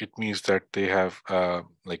it means that they have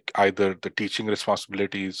like either the teaching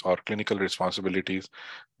responsibilities or clinical responsibilities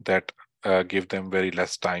that give them very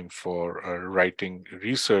less time for writing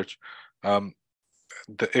research.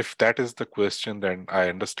 If that is the question, then I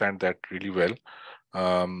understand that really well.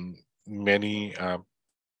 Many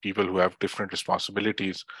people who have different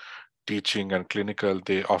responsibilities, teaching and clinical,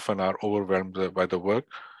 they often are overwhelmed by the work.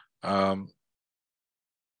 I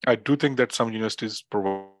do think that some universities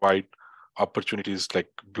provide opportunities like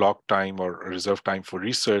block time or reserve time for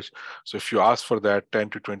research. So if you ask for that 10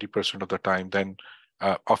 to 20% of the time, then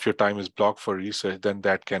of your time is blocked for research, then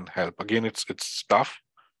that can help. Again, it's tough.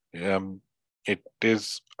 It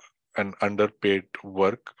is an underpaid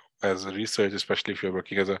work as a research, especially if you're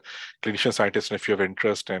working as a clinician scientist and if you have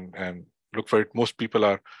interest and look for it. Most people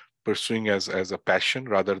are pursuing as a passion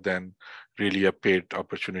rather than really a paid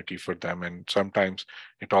opportunity for them. And sometimes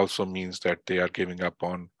it also means that they are giving up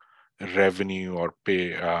on revenue or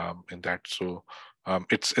pay in that. So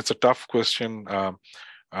it's a tough question.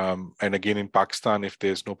 And again, in Pakistan, if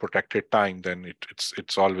there's no protected time, then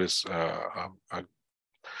it's always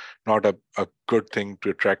not a good thing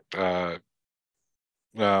to attract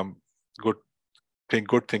um, good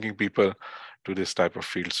thinking people to this type of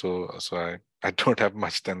field. So I don't have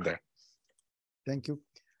much than that. Thank you.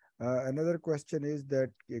 Another question is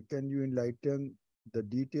that can you enlighten the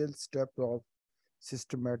detailed step of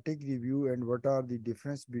systematic review and what are the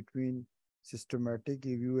difference between systematic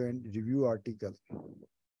review and review article?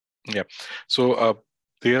 Yeah, so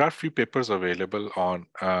there are few papers available on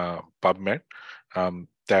PubMed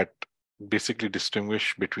that basically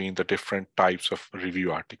distinguish between the different types of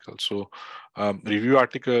review articles. So review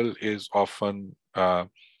article is often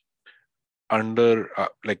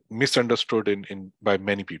misunderstood in by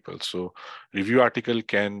many people. So review article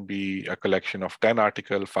can be a collection of 10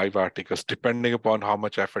 articles, 5 articles, depending upon how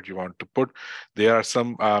much effort you want to put. There are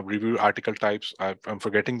some review article types, I'm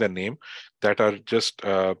forgetting the name, that are just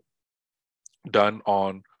done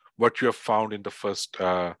on what you have found in the first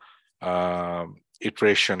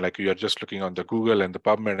iteration, like you are just looking on the Google and the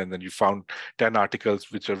PubMed, and then you found 10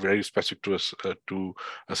 articles which are very specific to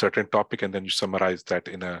a certain topic, and then you summarize that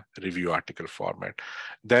in a review article format.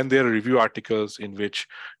 Then there are review articles in which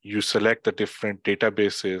you select the different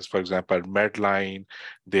databases. For example, Medline,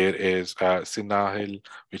 there is Sinahil,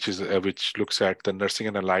 which looks at the nursing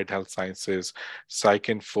and allied health sciences,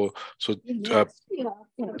 PsycInfo. So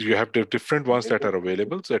you have the different ones that are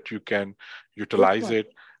available so that you can utilize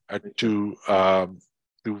it to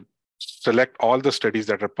select all the studies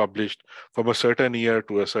that are published from a certain year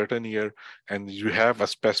to a certain year, and you have a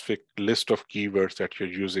specific list of keywords that you're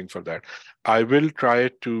using for that. I will try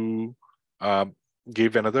to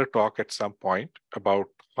give another talk at some point about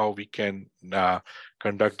how we can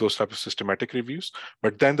conduct those type of systematic reviews.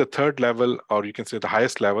 But then the third level, or you can say the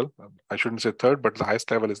highest level, I shouldn't say third, but the highest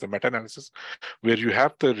level is the meta-analysis, where you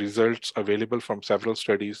have the results available from several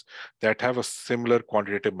studies that have a similar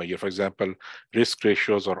quantitative measure, for example, risk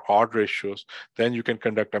ratios or odd ratios. Then you can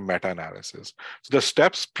conduct a meta-analysis. So the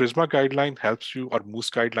steps, Prisma guideline helps you, or Moose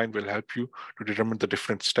guideline will help you to determine the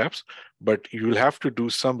different steps, but you will have to do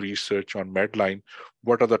some research on Medline.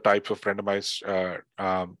 What are the types of randomized,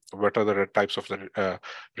 what are the types of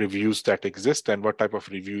reviews that exist, and what type of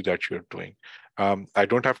review that you're doing. I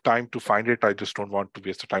don't have time to find it. I just don't want to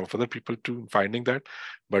waste the time of other people to finding that.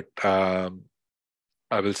 But I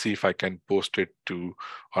will see if I can post it to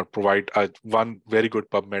or provide one very good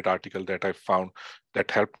PubMed article that I found that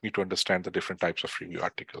helped me to understand the different types of review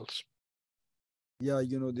articles. Yeah,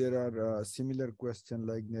 there are similar questions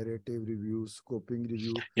like narrative review, scoping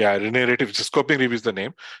review. Yeah, narrative, scoping review is the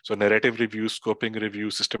name. So narrative review, scoping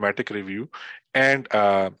review, systematic review, and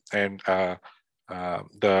the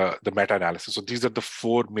meta-analysis. So these are the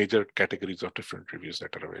 4 major categories of different reviews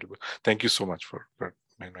that are available. Thank you so much for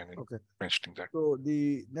mentioning that. So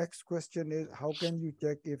the next question is, how can you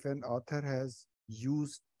check if an author has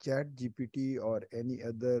used ChatGPT or any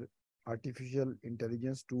other artificial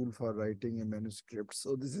intelligence tool for writing a manuscript?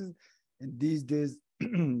 So this is in these days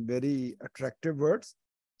very attractive words.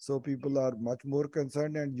 So people are much more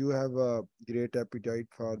concerned, and you have a great appetite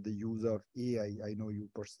for the use of AI. I know you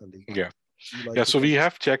personally. Yeah. Yeah, so we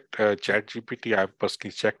have checked ChatGPT. I've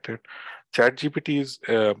personally checked it. ChatGPT is,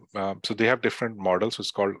 so they have different models. It's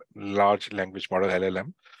called large language model,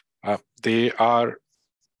 LLM. They are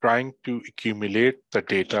trying to accumulate the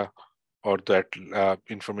data or that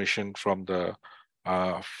information from the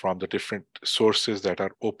different sources that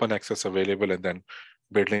are open access available, and then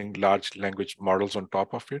building large language models on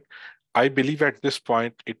top of it. I believe at this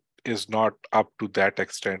point it is not up to that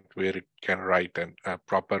extent where it can write a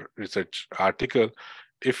proper research article.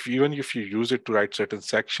 Even if you use it to write certain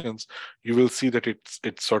sections, you will see that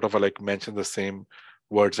it's sort of like mention the same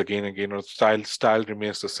words again and again, or style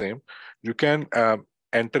remains the same. You can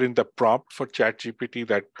enter in the prompt for ChatGPT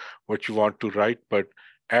that what you want to write, but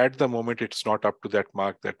at the moment it's not up to that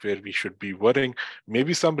mark that where we should be worrying.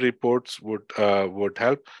 Maybe some reports would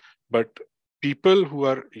help, but people who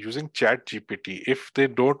are using ChatGPT, if they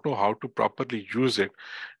don't know how to properly use it,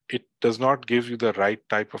 it does not give you the right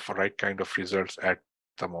type of right kind of results at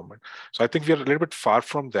the moment. So I think we are a little bit far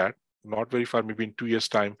from that, not very far. Maybe in 2 years'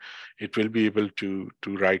 time, it will be able to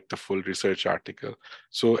write the full research article.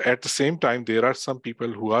 So at the same time, there are some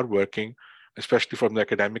people who are working, especially from the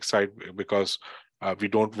academic side, because we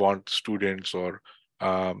don't want students or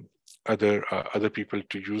other people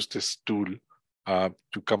to use this tool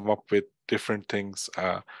to come up with different things.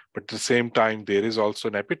 But at the same time, there is also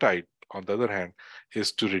an appetite, on the other hand,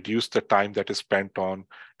 is to reduce the time that is spent on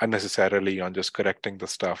unnecessarily on just correcting the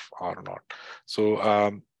stuff or not.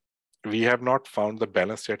 So we have not found the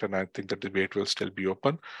balance yet, and I think the debate will still be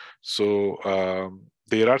open. So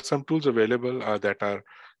there are some tools available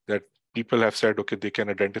that people have said, okay, they can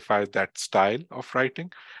identify that style of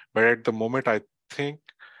writing. But at the moment, I think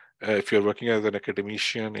if you're working as an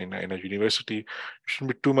academician in a university, you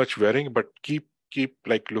shouldn't be too much worrying, but keep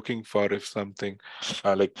like looking for if something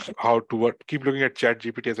like keep looking at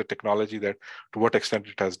ChatGPT as a technology, that to what extent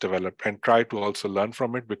it has developed, and try to also learn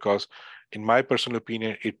from it, because in my personal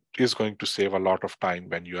opinion, it is going to save a lot of time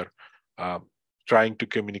when you are trying to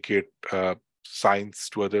communicate science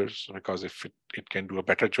to others, because if it can do a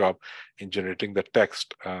better job in generating the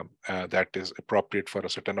text that is appropriate for a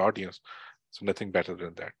certain audience. So nothing better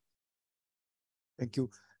than that. Thank you.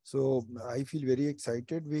 So I feel very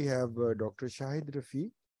excited. We have Dr. Shahid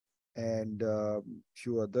Rafiq and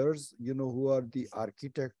few others, who are the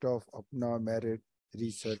architect of APPNA MERIT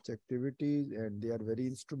research activities, and they are very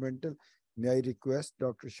instrumental. May I request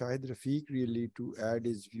Dr. Shahid Rafiq really to add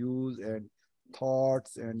his views and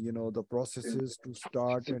thoughts and, the processes to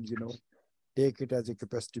start and, take it as a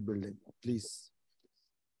capacity building. Please,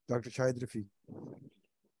 Dr. Shahid Rafiq.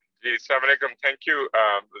 Assalamu alaikum. Thank you,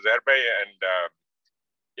 Zuhair bhai, and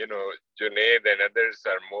Junaid and others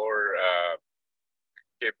are more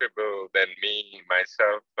capable than me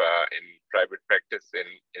myself in private practice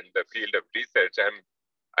in the field of research.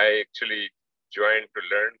 I actually joined to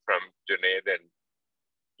learn from Junaid, and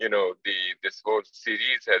this whole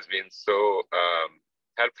series has been so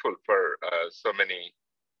helpful for so many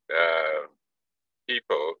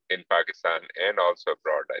people in Pakistan and also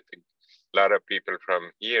abroad. I think a lot of people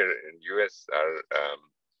from here in US are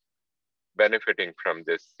benefiting from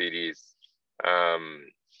this series. I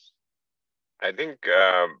think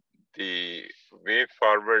the way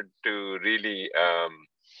forward to really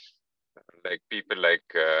like people like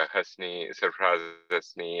Hasni, Sarfraz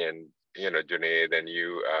Hasni, and Junaid and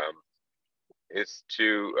you is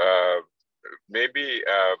to maybe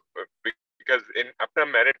because in APPNA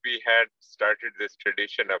MERIT we had started this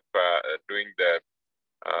tradition of doing the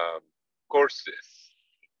courses,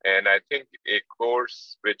 and I think a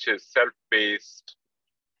course which is self-paced,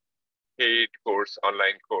 paid course,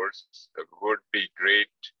 online course would be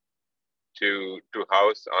great to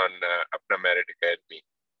house on APPNA MERIT Academy.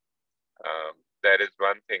 That is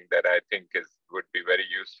one thing that I think would be very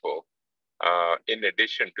useful in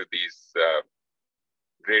addition to these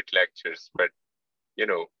great lectures. But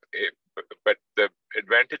but the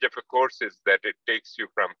advantage of a course is that it takes you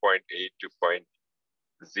from point A to point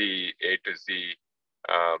Z, A to Z,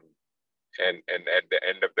 and at the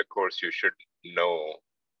end of the course you should know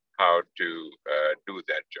how to do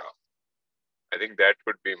that job. I think that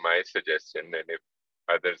would be my suggestion, and if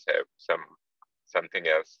others have something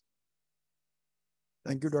else.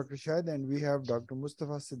 Thank you, Dr. Shahid. And we have Dr.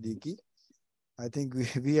 Mustafa Siddiqui. I think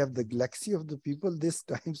we have the galaxy of the people this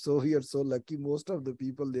time, so we are so lucky. Most of the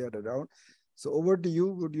people, they are around. So over to you.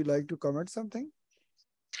 Would you like to comment something?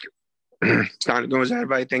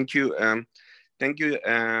 Thank you. Thank you,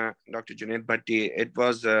 Dr. Junaid Bhatti. It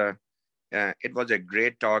was a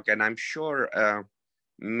great talk, and I'm sure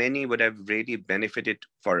many would have really benefited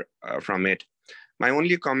from it. My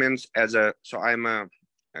only comments so I'm a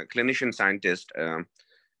clinician scientist,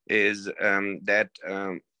 is that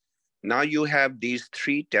now you have these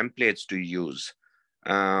 3 templates to use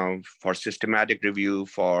for systematic review,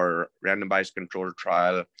 for randomized controlled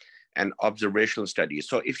trial, and observational studies.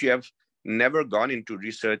 So if you have never gone into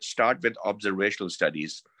research, start with observational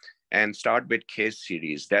studies and start with case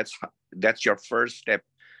series. That's your first step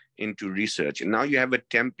into research. And now you have a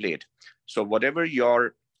template. So whatever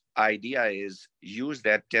your idea is, use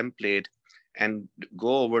that template and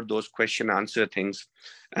go over those question answer things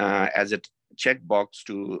as a checkbox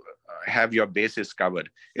to have your basis covered.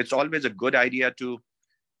 It's always a good idea to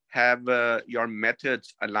have your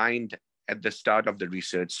methods aligned at the start of the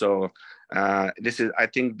research. So I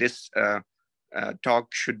think this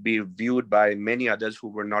talk should be viewed by many others who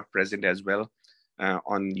were not present as well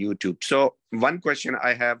on YouTube. So one question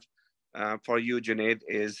I have for you, Junaid,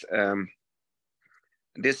 is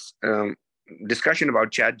this discussion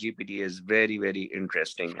about ChatGPT is very, very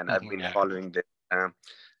interesting, and I've been following this.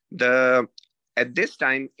 at this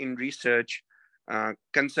time in research,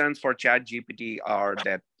 concerns for ChatGPT are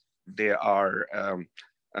that they are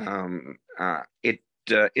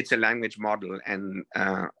it's a language model and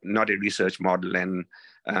not a research model, and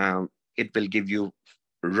it will give you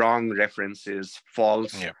wrong references,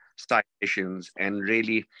 false citations, and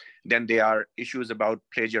really then there are issues about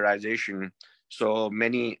plagiarization. So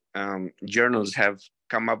many journals have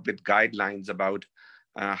come up with guidelines about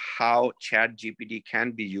how ChatGPT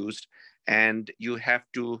can be used, and you have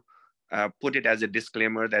to put it as a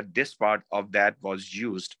disclaimer that this part of that was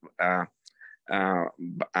used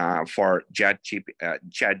for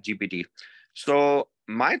ChatGPT. So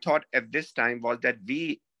my thought at this time was that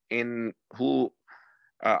we in who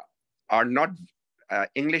are not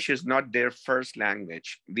English is not their first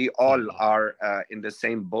language. We all are in the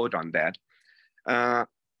same boat on that.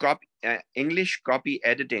 English copy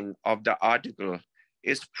editing of the article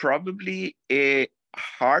is probably a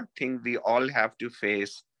hard thing we all have to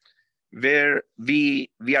face, where we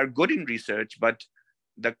are good in research, but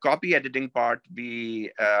the copy editing part,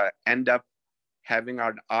 we end up having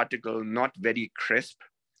our article not very crisp.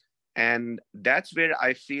 And that's where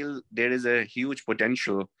I feel there is a huge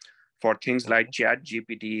potential for things like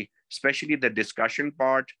ChatGPT, especially the discussion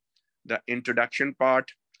part, the introduction part,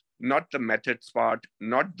 not the methods part,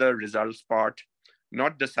 not the results part,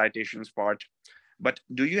 not the citations part. But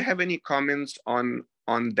do you have any comments on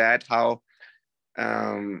that, how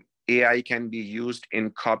AI can be used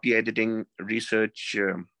in copy editing research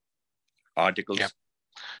articles? Yeah.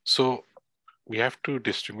 So we have to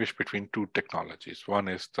distinguish between two technologies. One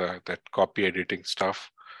is that copy editing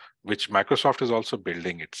stuff, which Microsoft is also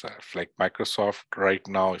building itself. Like Microsoft right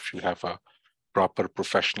now, if you have a proper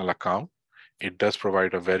professional account, it does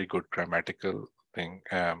provide a very good grammatical thing,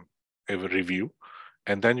 a review.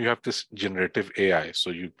 And then you have this generative AI. So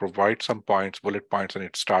you provide some points, bullet points, and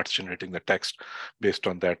it starts generating the text based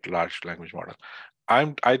on that large language model.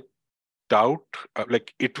 I doubt,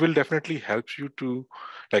 like it will definitely help you to,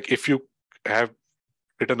 like if you have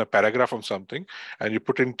written a paragraph on something and you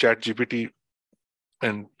put in ChatGPT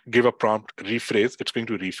and give a prompt, rephrase, it's going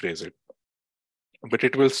to rephrase it. But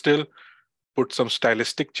it will still put some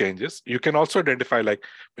stylistic changes. You can also identify, like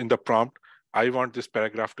in the prompt, I want this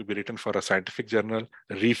paragraph to be written for a scientific journal,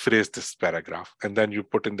 rephrase this paragraph. And then you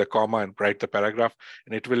put in the comma and write the paragraph,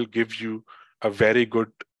 and it will give you a very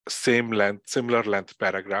good similar length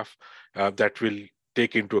paragraph that will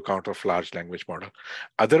take into account of large language model.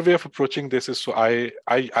 Other way of approaching this is, so I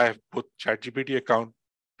have both ChatGPT account,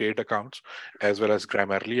 paid accounts, as well as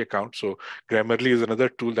Grammarly account. So Grammarly is another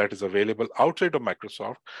tool that is available outside of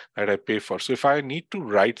Microsoft that I pay for. So if I need to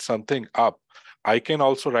write something up, I can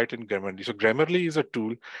also write in Grammarly. So Grammarly is a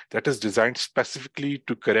tool that is designed specifically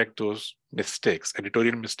to correct those mistakes,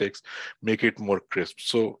 editorial mistakes, make it more crisp.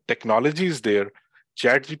 So technology is there.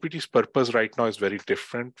 ChatGPT's purpose right now is very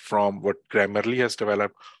different from what Grammarly has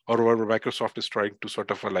developed or what Microsoft is trying to sort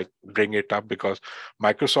of like bring it up, because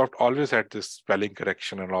Microsoft always had this spelling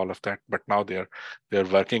correction and all of that, but now they're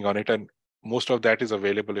working on it, and most of that is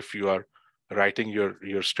available if you are writing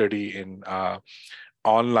your study in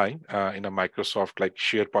online in a Microsoft like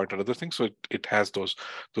SharePoint or other things. So it has those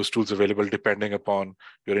tools available depending upon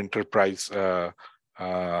your enterprise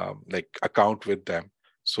like account with them.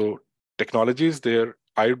 So technology is there.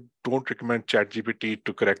 I don't recommend ChatGPT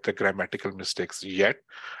to correct the grammatical mistakes yet.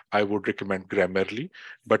 I would recommend Grammarly,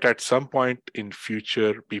 but at some point in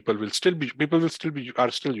future, people are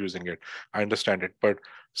still using it. I understand it, but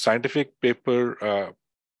scientific paper,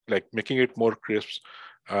 like making it more crisp,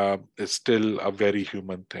 is still a very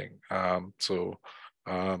human thing. So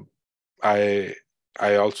I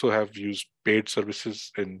also have used paid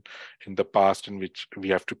services in the past in which we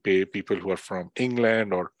have to pay people who are from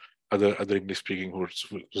England or other English speaking whose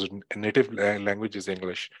native language is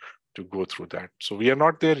English to go through that. So we are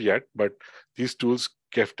not there yet, but these tools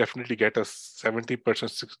definitely get us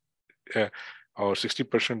 70% or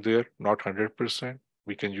 60% there, not 100%.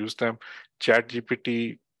 We can use them.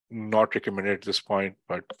 ChatGPT, not recommended at this point,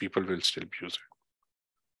 but people will still use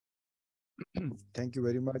it. Thank you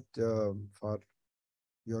very much for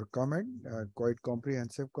your comment, quite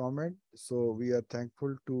comprehensive comment. So we are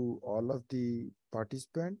thankful to all of the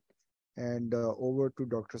participants, and over to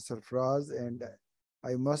Dr. Sarfraz. And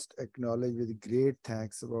I must acknowledge with great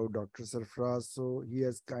thanks about Dr. Sarfraz. So he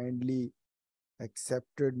has kindly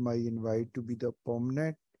accepted my invite to be the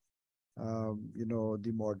permanent,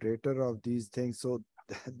 the moderator of these things. So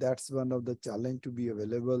that's one of the challenge to be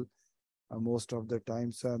available most of the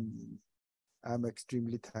time. So I'm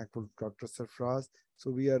extremely thankful to Dr. Sarfraz.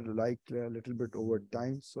 So we are like a little bit over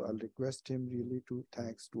time. So I'll request him really to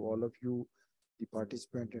thanks to all of you, the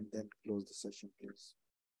participant and then close the session, please.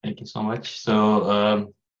 Thank you so much.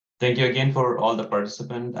 So thank you again for all the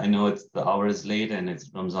participants. I know the hour is late and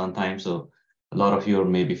it's Ramzan time, so a lot of you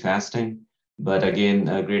may be fasting. But again,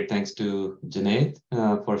 great thanks to Junaid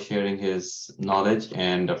for sharing his knowledge,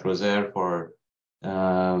 and Dr. Rozair for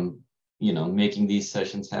making these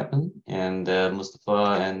sessions happen, and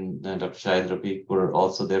Mustafa and Dr. Shahid Rafiq for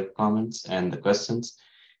also their comments and the questions.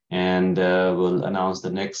 And we'll announce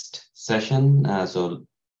the next session. So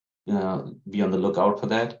be on the lookout for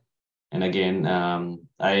that. And again,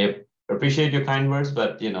 I appreciate your kind words,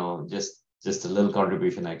 but just a little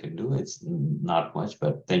contribution I can do. It's not much,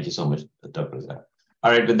 but thank you so much, Dr. Zah.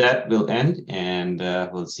 All right, with that, we'll end, and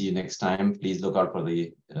we'll see you next time. Please look out for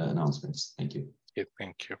the announcements. Thank you. Okay,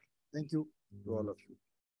 thank you. Thank you to all of you.